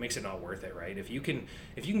 It makes it not worth it, right? If you can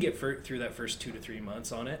get through that first 2 to 3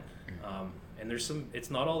 months on it, and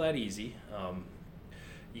it's not all that easy.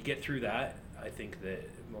 You get through that, I think that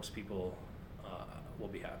most people will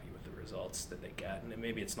be happy with the results that they get, and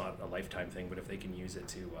maybe it's not a lifetime thing, but if they can use it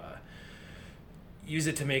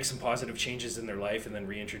to make some positive changes in their life, and then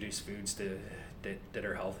reintroduce foods that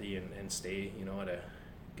are healthy and stay at a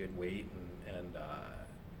good weight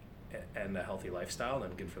and a healthy lifestyle,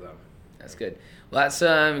 then good for them. That's good. Well, that's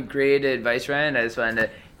some great advice, Ryan. I just wanted to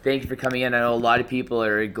thank you for coming in. I know a lot of people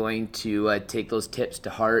are going to take those tips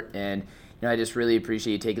to heart, and I just really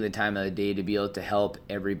appreciate you taking the time of the day to be able to help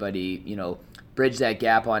everybody bridge that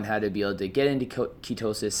gap on how to be able to get into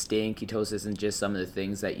ketosis, stay in ketosis, and just some of the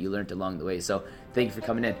things that you learned along the way. So thank you for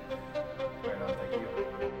coming in.